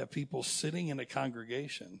have people sitting in a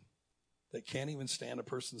congregation that can't even stand a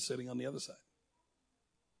person sitting on the other side.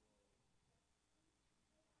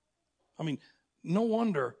 I mean, no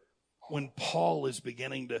wonder when Paul is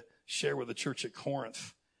beginning to share with the church at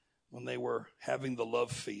Corinth, when they were having the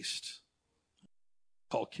love feast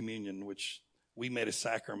called communion, which we made a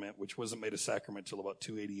sacrament, which wasn't made a sacrament until about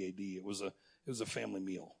 280 AD. It was a family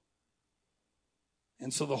meal.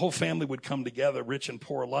 And so the whole family would come together, rich and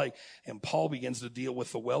poor alike, and Paul begins to deal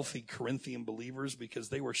with the wealthy Corinthian believers because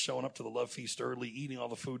they were showing up to the love feast early, eating all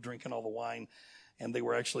the food, drinking all the wine, and they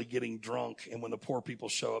were actually getting drunk. And when the poor people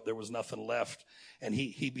show up, there was nothing left. And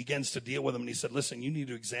he begins to deal with them, and he said, listen, you need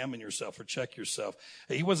to examine yourself or check yourself.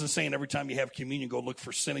 He wasn't saying every time you have communion, go look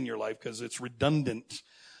for sin in your life, because it's redundant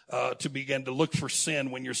to begin to look for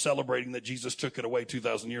sin when you're celebrating that Jesus took it away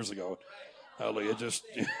 2,000 years ago. Hallelujah.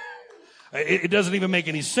 It doesn't even make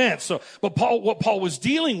any sense. So, but what Paul was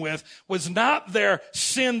dealing with was not their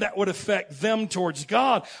sin that would affect them towards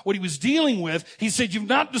God. What he was dealing with, he said, you've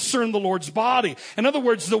not discerned the Lord's body. In other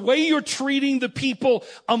words, the way you're treating the people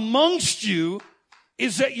amongst you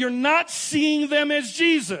is that you're not seeing them as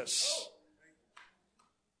Jesus.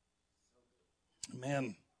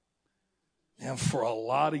 Man, for a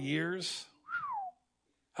lot of years,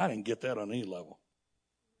 I didn't get that on any level.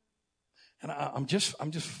 And I'm just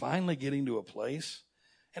finally getting to a place.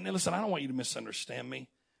 And then listen, I don't want you to misunderstand me.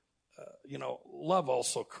 Love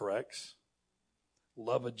also corrects.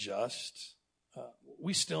 Love adjusts.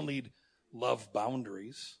 We still need love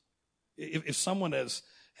boundaries. If someone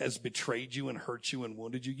has betrayed you and hurt you and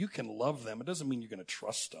wounded you, you can love them. It doesn't mean you're going to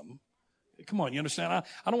trust them. Come on, you understand?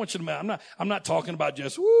 I don't want you to, I'm not talking about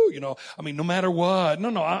just, no matter what.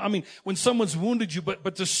 No, I mean, when someone's wounded you,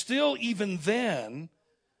 but to still even then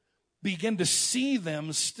begin to see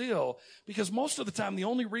them still, because most of the time the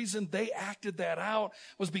only reason they acted that out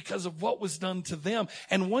was because of what was done to them.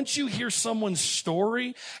 And once you hear someone's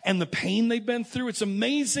story and the pain they've been through, it's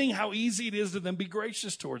amazing how easy it is to then be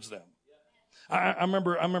gracious towards them. I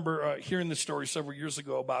remember hearing this story several years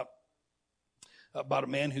ago about a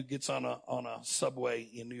man who gets on a subway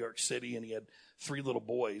in New York City, and he had 3 little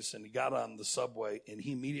boys, and he got on the subway and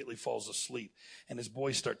he immediately falls asleep, and his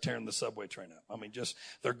boys start tearing the subway train up. I mean,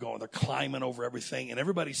 they're climbing over everything, and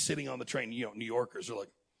everybody's sitting on the train. New Yorkers are like,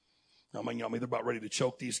 they're about ready to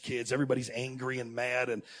choke these kids. Everybody's angry and mad.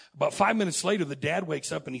 And about 5 minutes later, the dad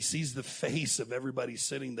wakes up and he sees the face of everybody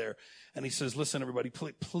sitting there, and he says, listen, everybody,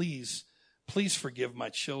 please forgive my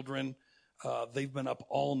children. They've been up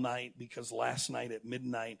all night because last night at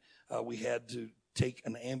midnight, we had to take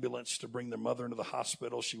an ambulance to bring their mother into the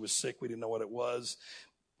hospital. She was sick. We didn't know what it was.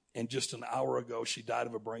 And just an hour ago, she died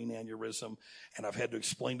of a brain aneurysm. And I've had to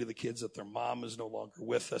explain to the kids that their mom is no longer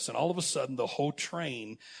with us. And all of a sudden, the whole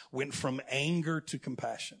train went from anger to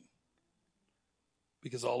compassion.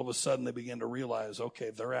 Because all of a sudden, they began to realize, okay,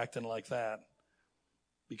 they're acting like that,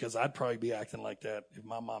 because I'd probably be acting like that if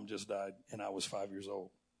my mom just died and I was 5 years old.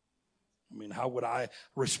 I mean, how would I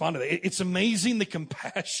respond to that? It's amazing the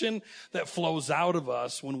compassion that flows out of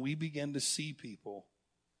us when we begin to see people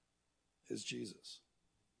as Jesus.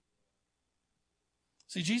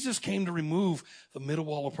 See, Jesus came to remove the middle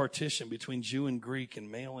wall of partition between Jew and Greek and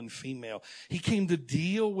male and female. He came to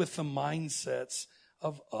deal with the mindsets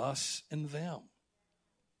of us and them.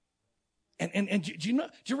 And do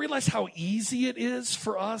you realize how easy it is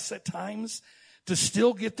for us at times to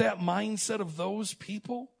still get that mindset of those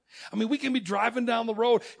people? I mean, we can be driving down the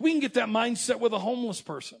road. We can get that mindset with a homeless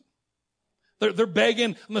person. They're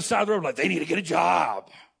begging on the side of the road like they need to get a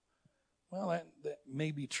job. Well, that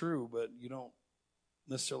may be true, but you don't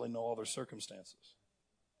necessarily know all their circumstances.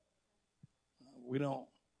 We don't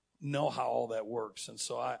know how all that works. And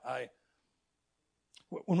so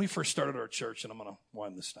when we first started our church, and I'm going to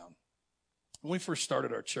wind this down. When we first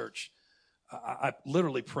started our church, I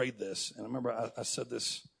literally prayed this. And I remember I said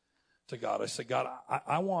this to God. I said, God,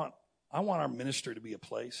 I want our ministry to be a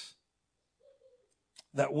place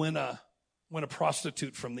that when a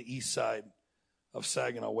prostitute from the east side of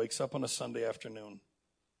Saginaw wakes up on a Sunday afternoon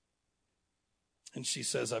and she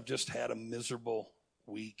says, I've just had a miserable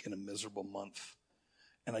week and a miserable month,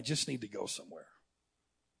 and I just need to go somewhere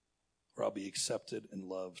where I'll be accepted and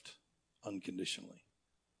loved unconditionally,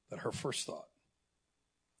 that her first thought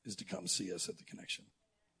is to come see us at the Connection.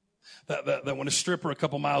 That when a stripper a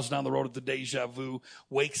couple miles down the road at the Deja Vu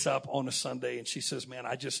wakes up on a Sunday and she says, man,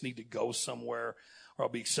 I just need to go somewhere or I'll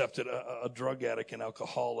be accepted, a drug addict, an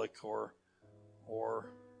alcoholic, or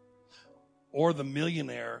the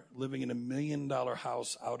millionaire living in $1 million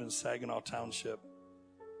house out in Saginaw Township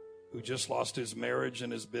who just lost his marriage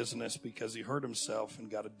and his business because he hurt himself and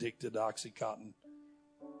got addicted to OxyContin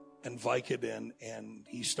and Vicodin, and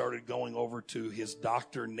he started going over to his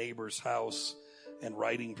doctor neighbor's house and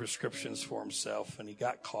writing prescriptions for himself, and he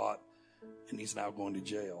got caught, and he's now going to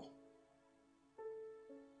jail.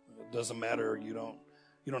 It doesn't matter. You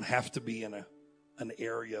don't have to be in an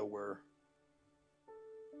area where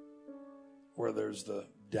there's the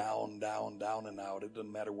down, and out. It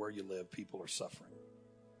doesn't matter where you live. People are suffering.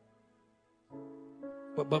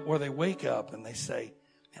 But where they wake up and they say,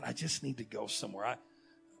 man, I just need to go somewhere.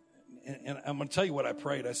 And I'm going to tell you what I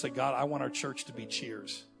prayed. I said, God, I want our church to be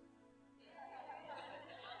Cheers.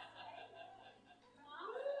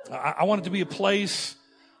 I want it to be a place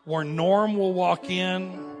where Norm will walk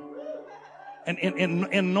in.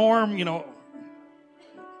 And Norm,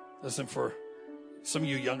 listen, for some of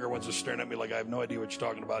you younger ones are staring at me like I have no idea what you're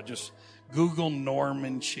talking about. Just Google Norm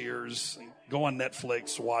and Cheers. Go on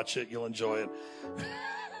Netflix, watch it. You'll enjoy it.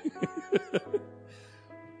 It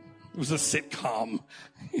was a sitcom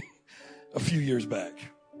a few years back.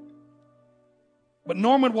 But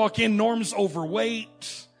Norm would walk in. Norm's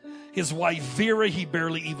overweight. His wife, Vera, he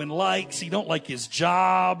barely even likes. He don't like his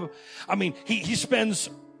job. I mean, he spends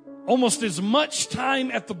almost as much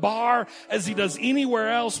time at the bar as he does anywhere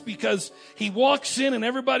else because he walks in and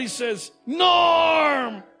everybody says,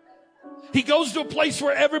 Norm! He goes to a place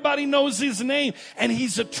where everybody knows his name, and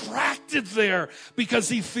he's attracted there because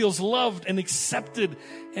he feels loved and accepted,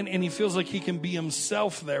 and he feels like he can be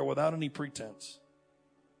himself there without any pretense.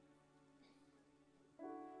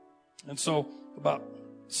 And so about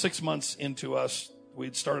 6 months into us,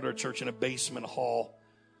 we'd started our church in a basement hall,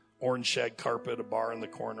 orange shag carpet, a bar in the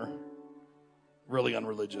corner, really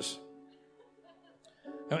unreligious.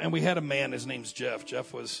 And we had a man, his name's Jeff.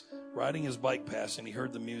 Jeff was riding his bike past, and he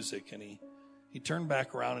heard the music, and he turned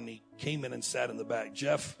back around, and he came in and sat in the back.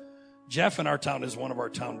 Jeff in our town is one of our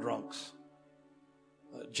town drunks.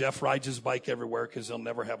 Jeff rides his bike everywhere because he'll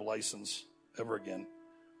never have a license ever again.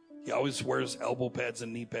 He always wears elbow pads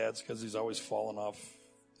and knee pads because he's always falling off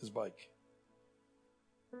his bike.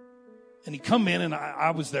 And he come in, and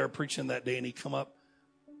I was there preaching that day, and he come up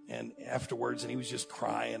and afterwards, and he was just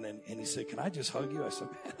crying, and he said, can I just hug you? I said,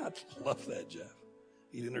 man, I'd love that, Jeff.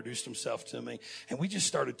 He introduced himself to me, and we just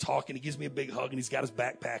started talking. He gives me a big hug, and he's got his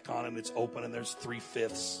backpack on, and it's open, and there's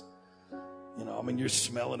 3/5. You're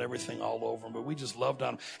smelling everything all over him, but we just loved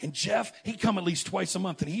on him. And Jeff, he'd come at least twice a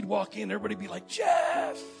month, and he'd walk in, everybody'd be like,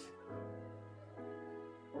 Jeff.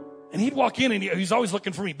 And he'd walk in, and he's always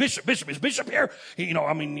looking for me. Bishop, is Bishop here? He'd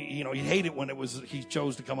hate it when he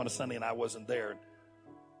chose to come on a Sunday and I wasn't there.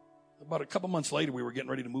 About a couple months later, we were getting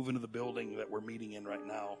ready to move into the building that we're meeting in right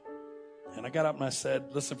now. And I got up and I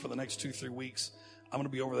said, listen, for the next 2-3 weeks, I'm going to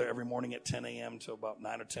be over there every morning at 10 a.m. till about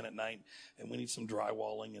 9 or 10 at night. And we need some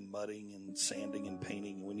drywalling and mudding and sanding and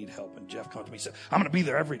painting. And we need help. And Jeff came to me and said, I'm going to be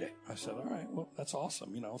there every day. I said, all right, well, that's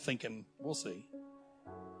awesome. Thinking, we'll see.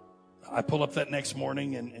 I pull up that next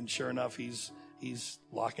morning, and sure enough, he's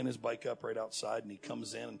locking his bike up right outside, and he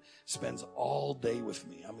comes in and spends all day with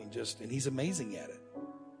me. And he's amazing at it.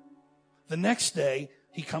 The next day,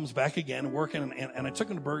 he comes back again working, and I took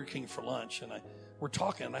him to Burger King for lunch, and we're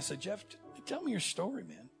talking, and I said, Jeff, tell me your story,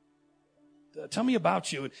 man. Tell me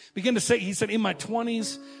about you. And began to say, he said, in my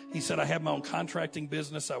 20s, he said, I had my own contracting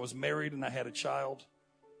business. I was married, and I had a child.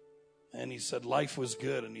 And he said, life was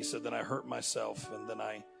good. And he said, then I hurt myself, and then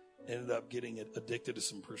I ended up getting addicted to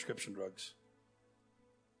some prescription drugs.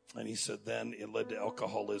 And he said, then it led to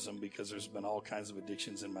alcoholism because there's been all kinds of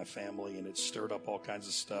addictions in my family, and it stirred up all kinds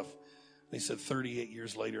of stuff. And he said, 38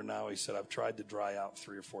 years later now, he said, I've tried to dry out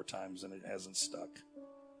 3 or 4 times, and it hasn't stuck.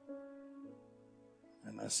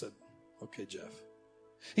 And I said, okay, Jeff.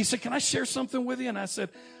 He said, can I share something with you? And I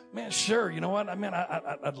said, man, sure. You know what?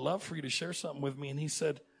 I'd love for you to share something with me. And he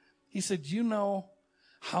said, you know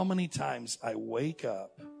how many times I wake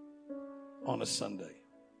up on a Sunday?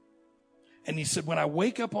 And he said, when I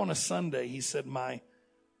wake up on a Sunday, he said,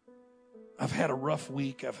 I've had a rough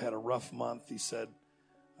week. I've had a rough month. He said,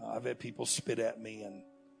 I've had people spit at me, and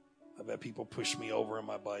I've had people push me over on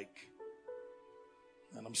my bike.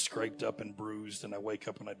 And I'm scraped up and bruised, and I wake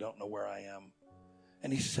up and I don't know where I am.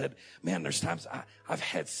 And he said, man, there's times I've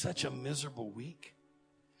had such a miserable week.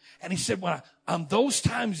 And he said, on those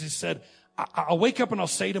times, he said, I'll wake up and I'll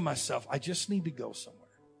say to myself, I just need to go somewhere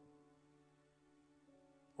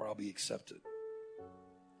where I'll be accepted.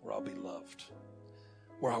 where I'll be loved,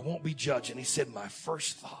 where I won't be judged. And he said, my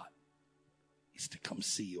first thought is to come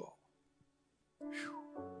see you all. Whew.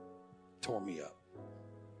 Tore me up.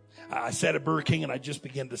 I sat at Burger King and I just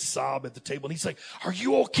began to sob at the table. And he's like, are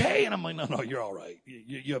you okay? And I'm like, no, you're all right.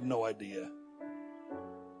 You have no idea.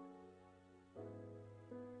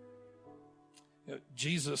 You know,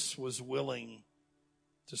 Jesus was willing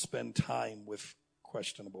to spend time with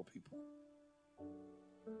questionable people.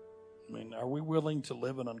 I mean, are we willing to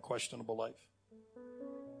live an unquestionable life?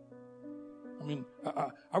 I mean,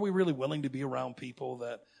 are we really willing to be around people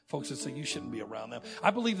that folks that say you shouldn't be around them?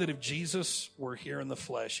 I believe that if Jesus were here in the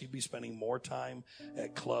flesh, he'd be spending more time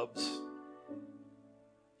at clubs.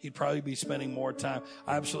 He'd probably be spending more time.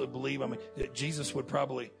 I absolutely believe, Jesus would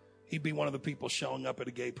probably, he'd be one of the people showing up at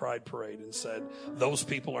a gay pride parade and said, those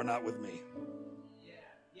people are not with me.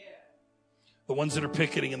 The ones that are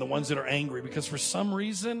picketing and the ones that are angry, because for some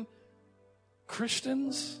reason,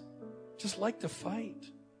 Christians just like to fight.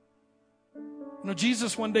 You know,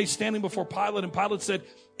 Jesus one day standing before Pilate, and Pilate said,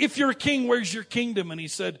 if you're a king, where's your kingdom? And he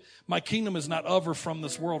said, my kingdom is not of or from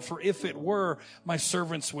this world, for if it were, my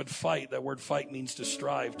servants would fight. That word fight means to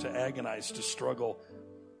strive, to agonize, to struggle,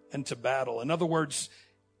 and to battle. In other words,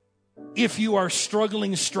 if you are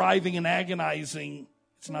struggling, striving, and agonizing,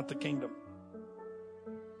 it's not the kingdom.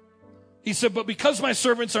 He said, but because my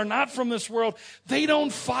servants are not from this world, they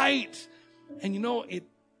don't fight. And you know,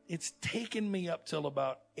 it's taken me up till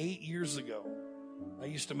about 8 years ago. I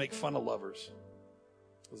used to make fun of lovers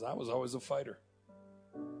because I was always a fighter.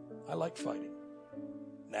 I like fighting.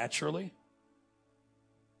 Naturally.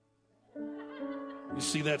 You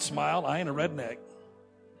see that smile? I ain't a redneck.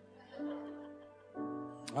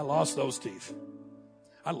 I lost those teeth.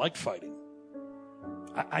 I liked fighting.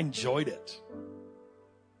 I enjoyed it.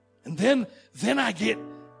 And then I get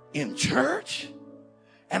in church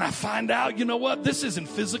and I find out, you know what? This isn't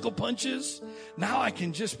physical punches. Now I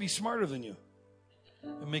can just be smarter than you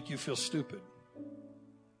and make you feel stupid.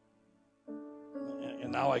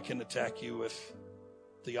 And now I can attack you with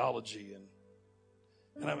theology.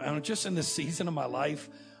 And I'm just in this season of my life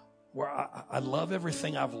where I love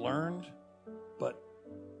everything I've learned, but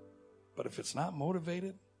if it's not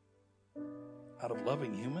motivated out of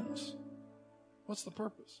loving humans, what's the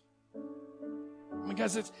purpose? I mean,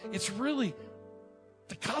 guys, it's really,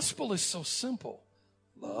 the gospel is so simple.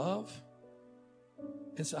 Love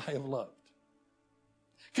as I have loved.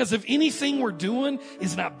 Because if anything we're doing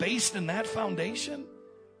is not based in that foundation,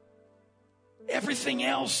 everything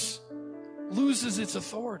else loses its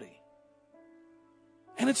authority.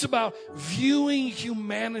 And it's about viewing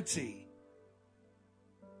humanity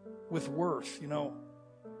with worth. You know,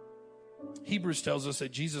 Hebrews tells us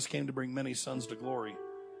that Jesus came to bring many sons to glory.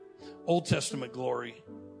 Old Testament glory,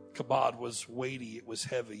 kabod, was weighty, it was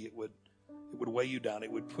heavy, it would weigh you down,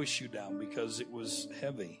 it would push you down because it was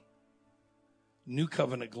heavy. New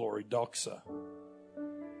covenant glory, doxa,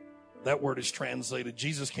 that word is translated,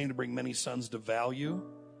 Jesus came to bring many sons to value,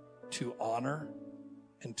 to honor,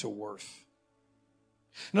 and to worth.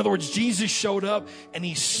 In other words, Jesus showed up and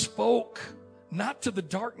he spoke not to the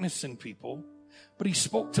darkness in people, but he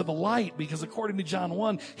spoke to the light, because according to John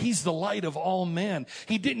 1, he's the light of all men.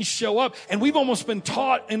 He didn't show up, and we've almost been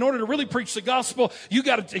taught, in order to really preach the gospel, you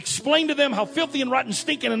got to explain to them how filthy and rotten,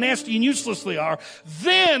 stinking and nasty and useless they are.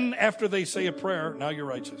 Then, after they say a prayer, now you're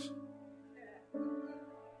righteous.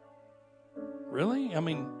 Really? I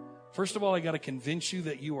mean, first of all, I got to convince you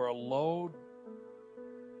that you are a low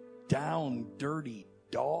down, dirty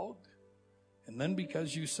dog. And then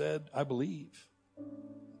because you said, I believe,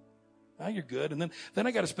 now you're good. And then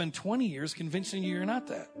I got to spend 20 years convincing you you're not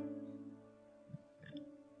that.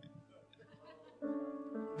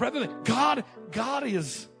 Rather than God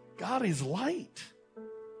is light.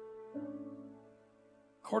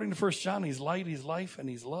 According to 1 John, he's light, he's life, and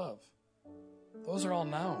he's love. Those are all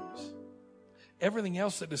nouns. Everything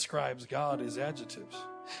else that describes God is adjectives.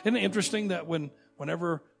 Isn't it interesting that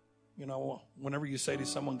whenever you say to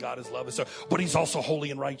someone God is love, it's but he's also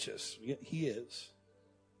holy and righteous. He is.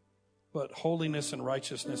 But holiness and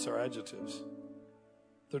righteousness are adjectives.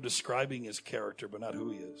 They're describing his character, but not who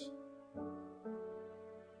he is.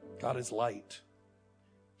 God is light.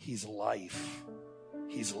 He's life.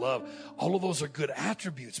 He's love. All of those are good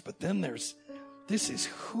attributes, but then this is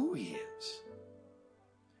who he is.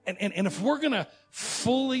 And if we're going to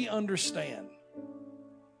fully understand,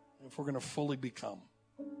 if we're going to fully become,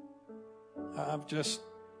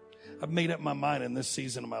 I've made up my mind in this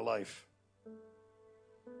season of my life.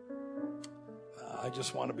 I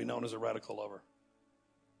just want to be known as a radical lover.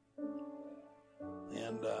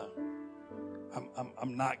 And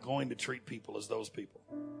I'm not going to treat people as those people.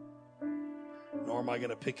 nor am I going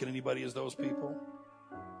to pick at anybody as those people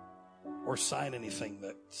or sign anything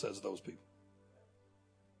that says those people.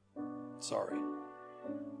 Sorry.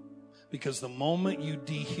 Because the moment you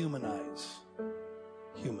dehumanize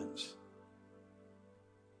humans,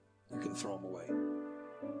 you can throw them away.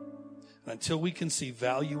 And until we can see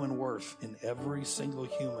value and worth in every single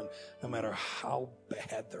human, no matter how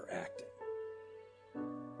bad they're acting.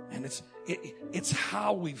 And it's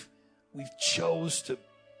how we've chose to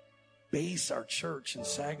base our church in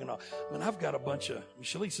Saginaw. I mean, I've got a bunch of,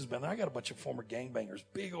 Shalice has been there, I got a bunch of former gangbangers,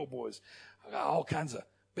 big old boys. I got all kinds of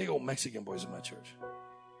big old Mexican boys in my church.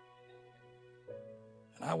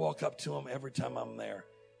 And I walk up to them every time I'm there,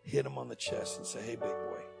 hit them on the chest and say, hey, big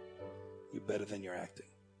boy, you're better than you're acting.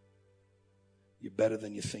 You're better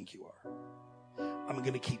than you think you are. I'm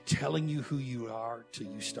going to keep telling you who you are till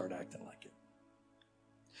you start acting like it.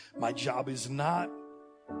 My job is not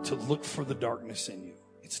to look for the darkness in you.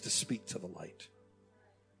 It's to speak to the light.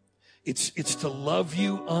 It's to love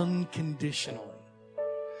you unconditionally.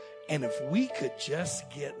 And if we could just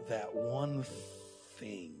get that one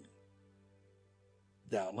thing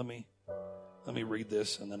down. Let me read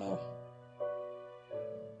this and then I'll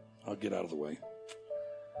get out of the way.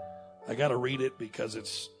 I got to read it because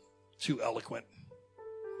it's too eloquent.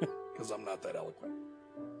 Because I'm not that eloquent.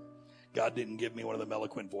 God didn't give me one of them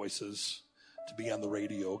eloquent voices to be on the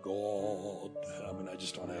radio. God, I mean, I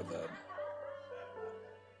just don't have that.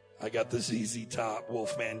 I got this ZZ Top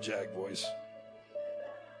Wolfman Jack voice.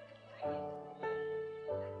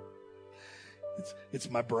 It's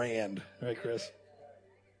my brand, right, Chris?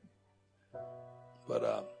 But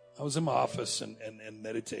I was in my office and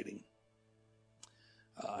meditating.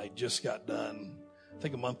 I just got done, I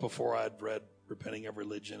think a month before I'd read Repenting of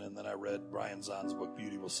Religion, and then I read Brian Zahn's book,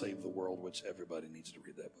 Beauty Will Save the World, which everybody needs to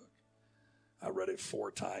read that book. I read it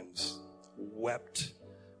 4 times, wept.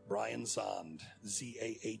 Brian Zahnd,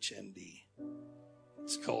 Z-A-H-N-D.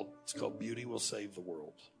 It's called Beauty Will Save the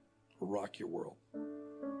World, or Rock Your World,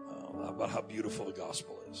 about how beautiful the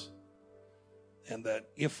gospel is. And that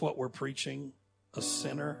if what we're preaching, a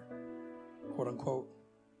sinner, quote unquote,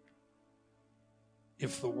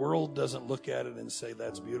 if the world doesn't look at it and say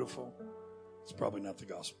that's beautiful, it's probably not the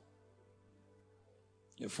gospel.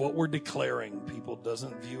 If what we're declaring, people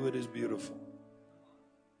doesn't view it as beautiful.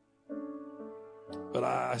 But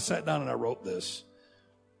I sat down and I wrote this.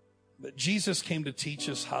 That Jesus came to teach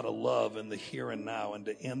us how to love in the here and now and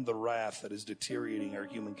to end the wrath that is deteriorating our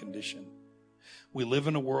human condition. We live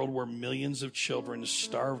in a world where millions of children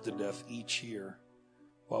starve to death each year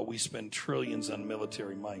while we spend trillions on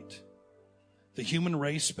military might. The human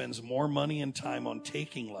race spends more money and time on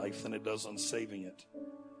taking life than it does on saving it.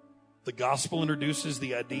 The gospel introduces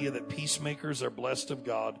the idea that peacemakers are blessed of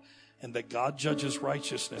God and that God judges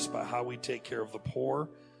righteousness by how we take care of the poor,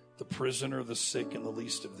 the prisoner, the sick, and the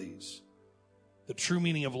least of these. The true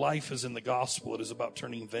meaning of life is in the gospel. It is about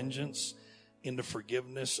turning vengeance into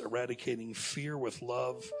forgiveness, eradicating fear with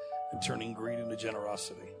love, and turning greed into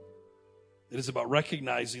generosity. It is about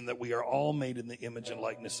recognizing that we are all made in the image and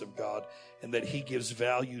likeness of God and that He gives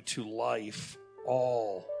value to life,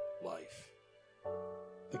 all life.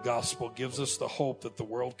 The gospel gives us the hope that the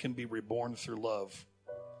world can be reborn through love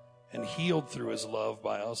and healed through His love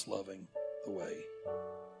by us loving the way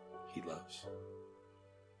He loves.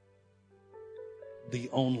 The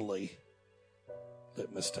only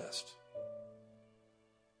litmus test.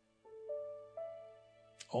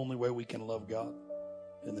 Only way we can love God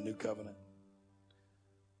in the new covenant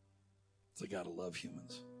is I got to love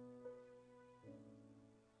humans.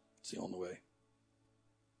 It's the only way.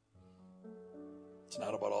 It's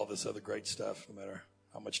not about all this other great stuff, no matter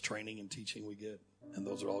how much training and teaching we get. And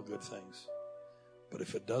those are all good things. But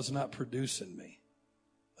if it does not produce in me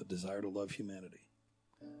a desire to love humanity,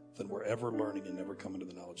 then we're ever learning and never coming to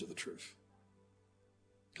the knowledge of the truth.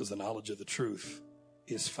 Because the knowledge of the truth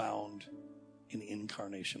is found in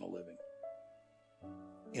incarnational living,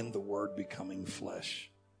 in the Word becoming flesh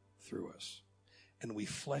through us. And we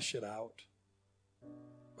flesh it out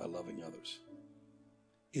by loving others,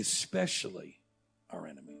 especially our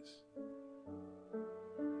enemies.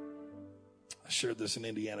 I shared this in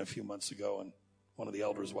Indiana a few months ago, and one of the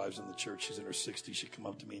elders' wives in the church, she's in her 60s, she came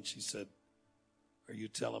up to me and she said, "Are you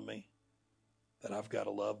telling me that I've got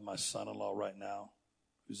to love my son-in-law right now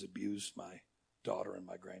who's abused my daughter and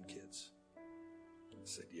my grandkids?" I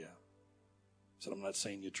said, "Yeah." I said, "I'm not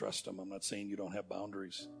saying you trust him. I'm not saying you don't have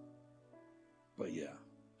boundaries. But yeah."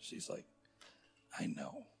 She's like, "I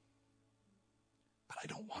know, but I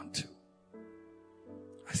don't want to."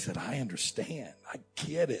 I said, "I understand. I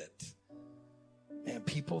get it. Man,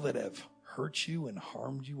 people that have hurt you and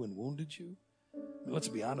harmed you and wounded you, let's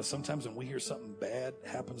be honest. Sometimes when we hear something bad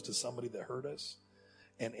happens to somebody that hurt us,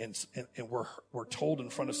 and we're told in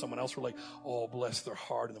front of someone else, we're like, oh, bless their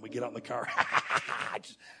heart. And then we get out in the car.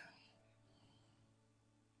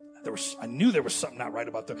 I knew there was something not right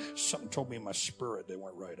about them. Something told me in my spirit they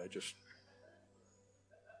weren't right.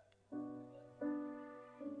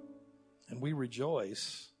 And we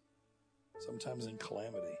rejoice sometimes in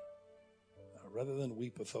calamity, rather than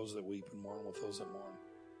weep with those that weep and mourn with those that mourn.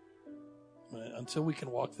 Until we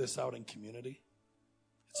can walk this out in community,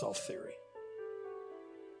 it's all theory.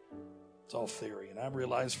 It's all theory. And I've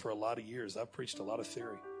realized for a lot of years, I've preached a lot of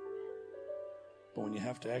theory. But when you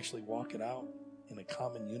have to actually walk it out in a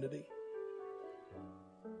common unity,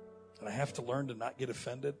 and I have to learn to not get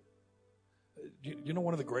offended. You know,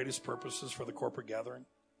 one of the greatest purposes for the corporate gathering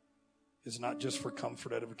is not just for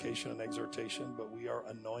comfort, edification, and exhortation, but we are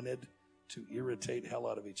anointed to irritate hell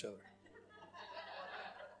out of each other.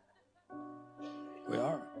 We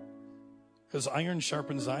are. Because iron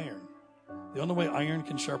sharpens iron. The only way iron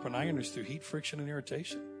can sharpen iron is through heat, friction, and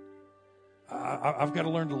irritation. I've got to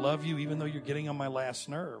learn to love you even though you're getting on my last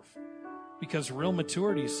nerve. Because real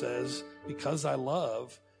maturity says, because I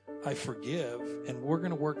love, I forgive, and we're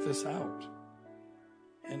going to work this out.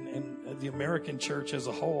 And the American church as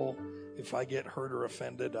a whole, if I get hurt or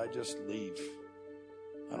offended, I just leave.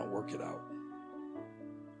 I don't work it out.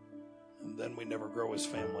 And then we never grow as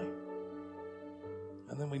family.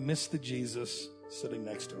 And then we miss the Jesus sitting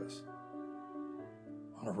next to us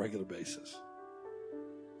on a regular basis.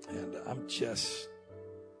 And I'm just,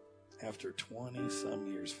 after 20-some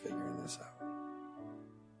years figuring this out,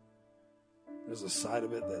 there's a side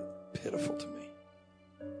of it that's pitiful to me.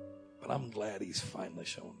 But I'm glad he's finally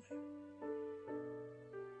shown me.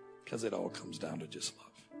 Because it all comes down to just love.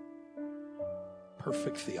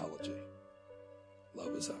 Perfect theology.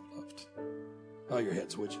 Love as I've loved. Bow your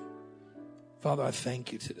heads, would you? Father, I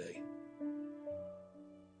thank you today.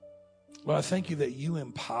 Lord, I thank you that you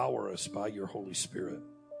empower us by your Holy Spirit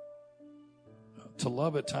to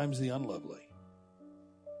love at times the unlovely.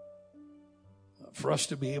 For us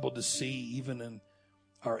to be able to see even in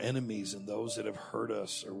our enemies and those that have hurt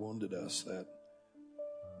us or wounded us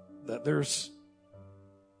that there's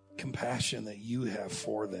compassion that you have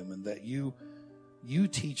for them and that you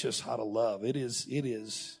teach us how to love. It is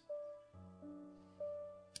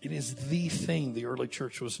the thing the early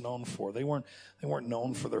church was known for. They weren't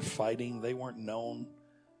known for their fighting. They weren't known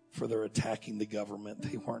for their attacking the government.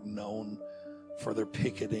 They weren't known for their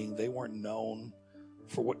picketing. They weren't known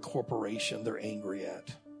for what corporation they're angry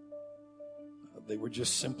at. They were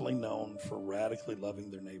just simply known for radically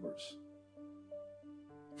loving their neighbors,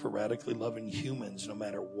 for radically loving humans no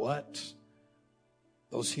matter what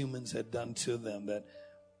those humans had done to them, that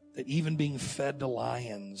even being fed to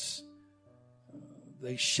lions,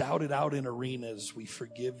 they shouted out in arenas, we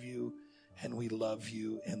forgive you and we love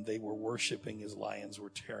you, and they were worshiping as lions were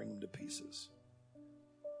tearing them to pieces.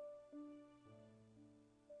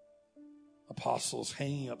 Apostles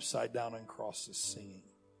hanging upside down on crosses singing,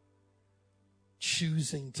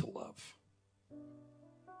 choosing to love.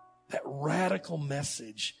 That radical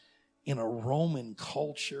message in a Roman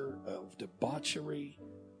culture of debauchery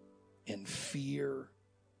and fear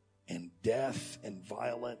and death and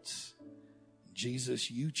violence.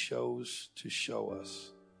 Jesus, you chose to show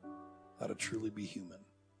us how to truly be human.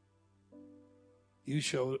 You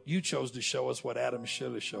chose to show us what Adam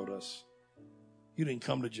should have showed us. You didn't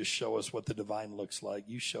come to just show us what the divine looks like.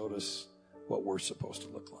 You showed us what we're supposed to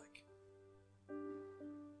look like.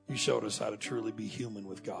 You showed us how to truly be human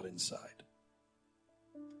with God inside.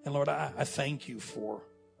 And Lord, I thank you for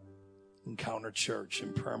Encounter Church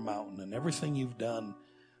and Prayer Mountain and everything you've done,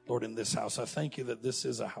 Lord, in this house. I thank you that this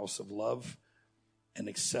is a house of love and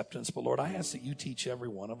acceptance. But Lord, I ask that you teach every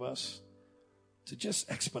one of us to just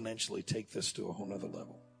exponentially take this to a whole nother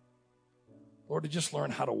level. Lord, to just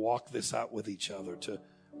learn how to walk this out with each other,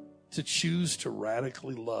 to choose to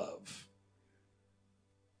radically love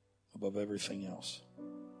above everything else.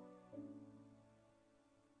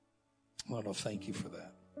 Lord, I thank you for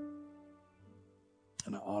that.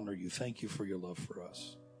 And I honor you. Thank you for your love for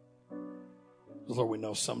us. Lord, we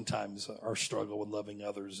know sometimes our struggle with loving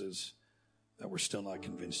others is that we're still not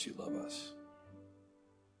convinced you love us.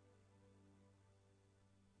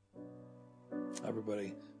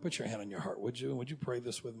 Everybody, put your hand on your heart, would you? And would you pray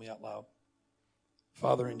this with me out loud?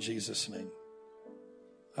 Father, in Jesus' name,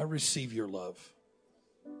 I receive your love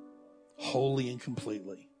wholly and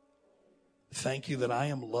completely. Thank you that I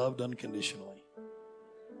am loved unconditionally.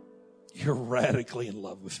 You're radically in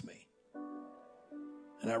love with me.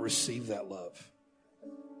 And I receive that love.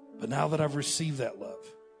 But now that I've received that love,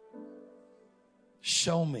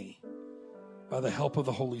 show me by the help of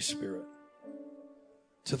the Holy Spirit,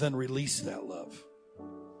 to then release that love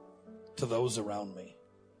to those around me.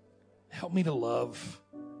 Help me to love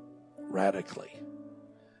radically.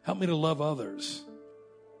 Help me to love others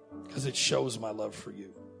because it shows my love for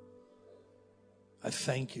you. I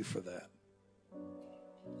thank you for that.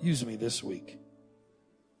 Use me this week,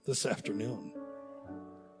 this afternoon.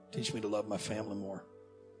 Teach me to love my family more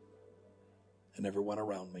and everyone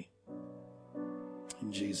around me.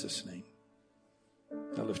 In Jesus' name.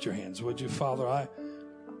 Now lift your hands, would you? Father,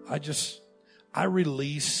 I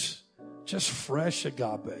release just fresh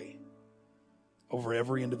agape over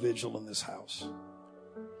every individual in this house.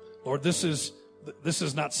 Lord, this is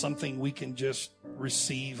not something we can just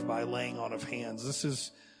receive by laying on of hands. This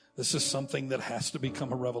is something that has to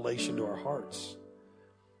become a revelation to our hearts.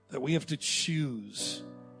 That we have to choose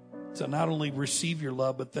to not only receive your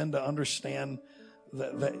love, but then to understand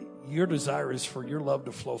that your desire is for your love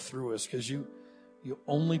to flow through us, because you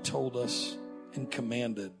only told us and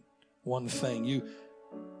commanded one thing. You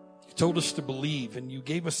told us to believe, and you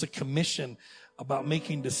gave us a commission about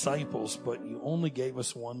making disciples, but you only gave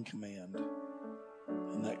us one command.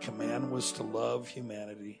 And that command was to love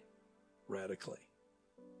humanity radically.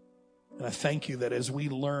 And I thank you that as we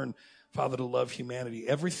learn, Father, to love humanity,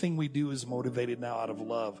 everything we do is motivated now out of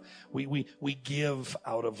love. We give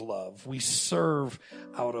out of love. We serve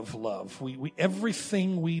out of love.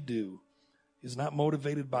 Everything we do is not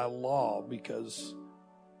motivated by law, because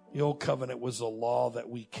the old covenant was a law that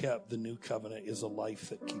we kept. The new covenant is a life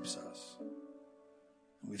that keeps us.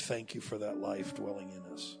 And we thank you for that life dwelling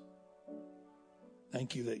in us.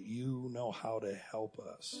 Thank you that you know how to help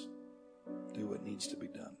us do what needs to be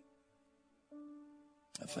done.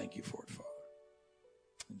 I thank you for it, Father.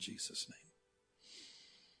 In Jesus'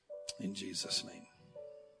 name. In Jesus' name.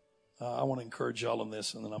 I want to encourage y'all in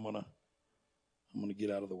this, and then I'm gonna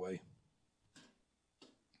get out of the way.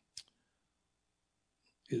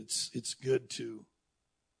 It's good to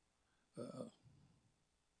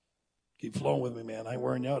keep flowing with me, man. I ain't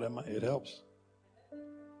wearing you out. It helps.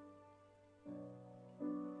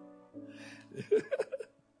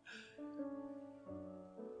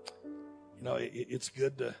 You know, it's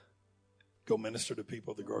good to go minister to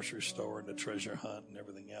people at the grocery store and the treasure hunt and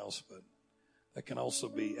everything else, but that can also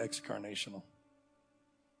be excarnational.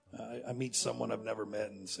 I meet someone I've never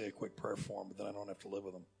met and say a quick prayer for them, but then I don't have to live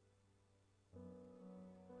with them.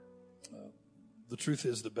 The truth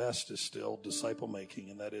is, the best is still disciple making,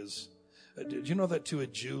 and that is, did you know that to a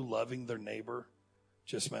Jew, loving their neighbor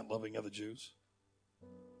just meant loving other Jews?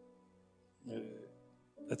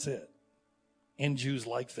 That's it. And Jews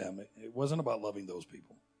like them. It wasn't about loving those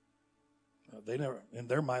people. They never, in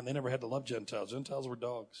their mind, they never had to love Gentiles. Gentiles were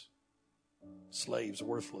dogs, slaves,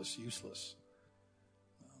 worthless, useless.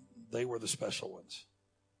 They were the special ones.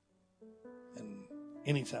 And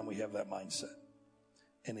anytime we have that mindset,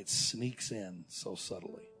 and it sneaks in so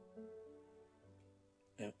subtly,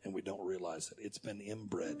 and we don't realize it. It's been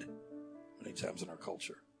inbred many times in our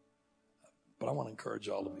culture. But I want to encourage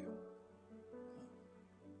all of you.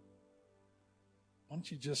 Why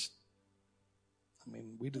don't you just,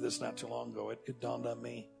 we did this not too long ago. It dawned on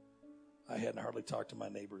me. I hadn't hardly talked to my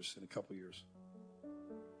neighbors in a couple years.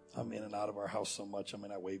 I'm in and out of our house so much,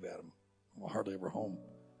 I wave at them. I'm hardly ever home.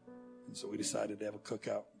 And so we decided to have a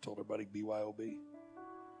cookout. Told everybody BYOB.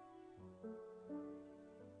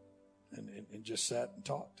 And just sat and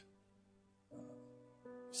talked.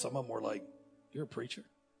 Some of them were like, "You're a preacher?"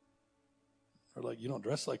 Or like, "You don't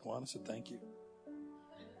dress like one." I said, "Thank you."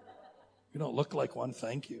 "You don't look like one."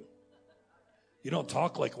 "Thank you." "You don't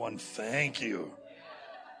talk like one." "Thank you."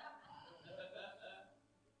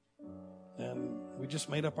 And we just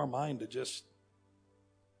made up our mind to just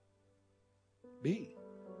be,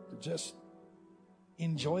 to just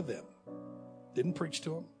enjoy them. Didn't preach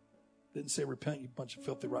to them. Didn't say, "Repent, you bunch of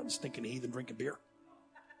filthy, rotten, stinking heathen drinking beer.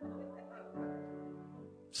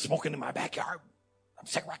 Smoking in my backyard. I'm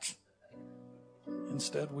cigarettes."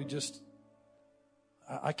 Instead,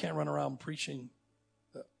 I can't run around preaching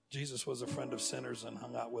that Jesus was a friend of sinners and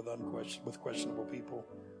hung out with questionable people,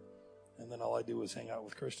 and then all I do is hang out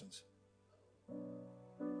with Christians.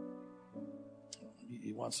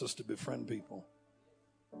 He wants us to befriend people,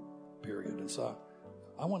 period. And so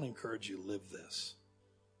I want to encourage you to live this.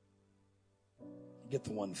 Get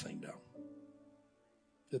the one thing down.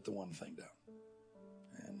 Get the one thing down.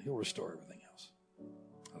 And he'll restore everything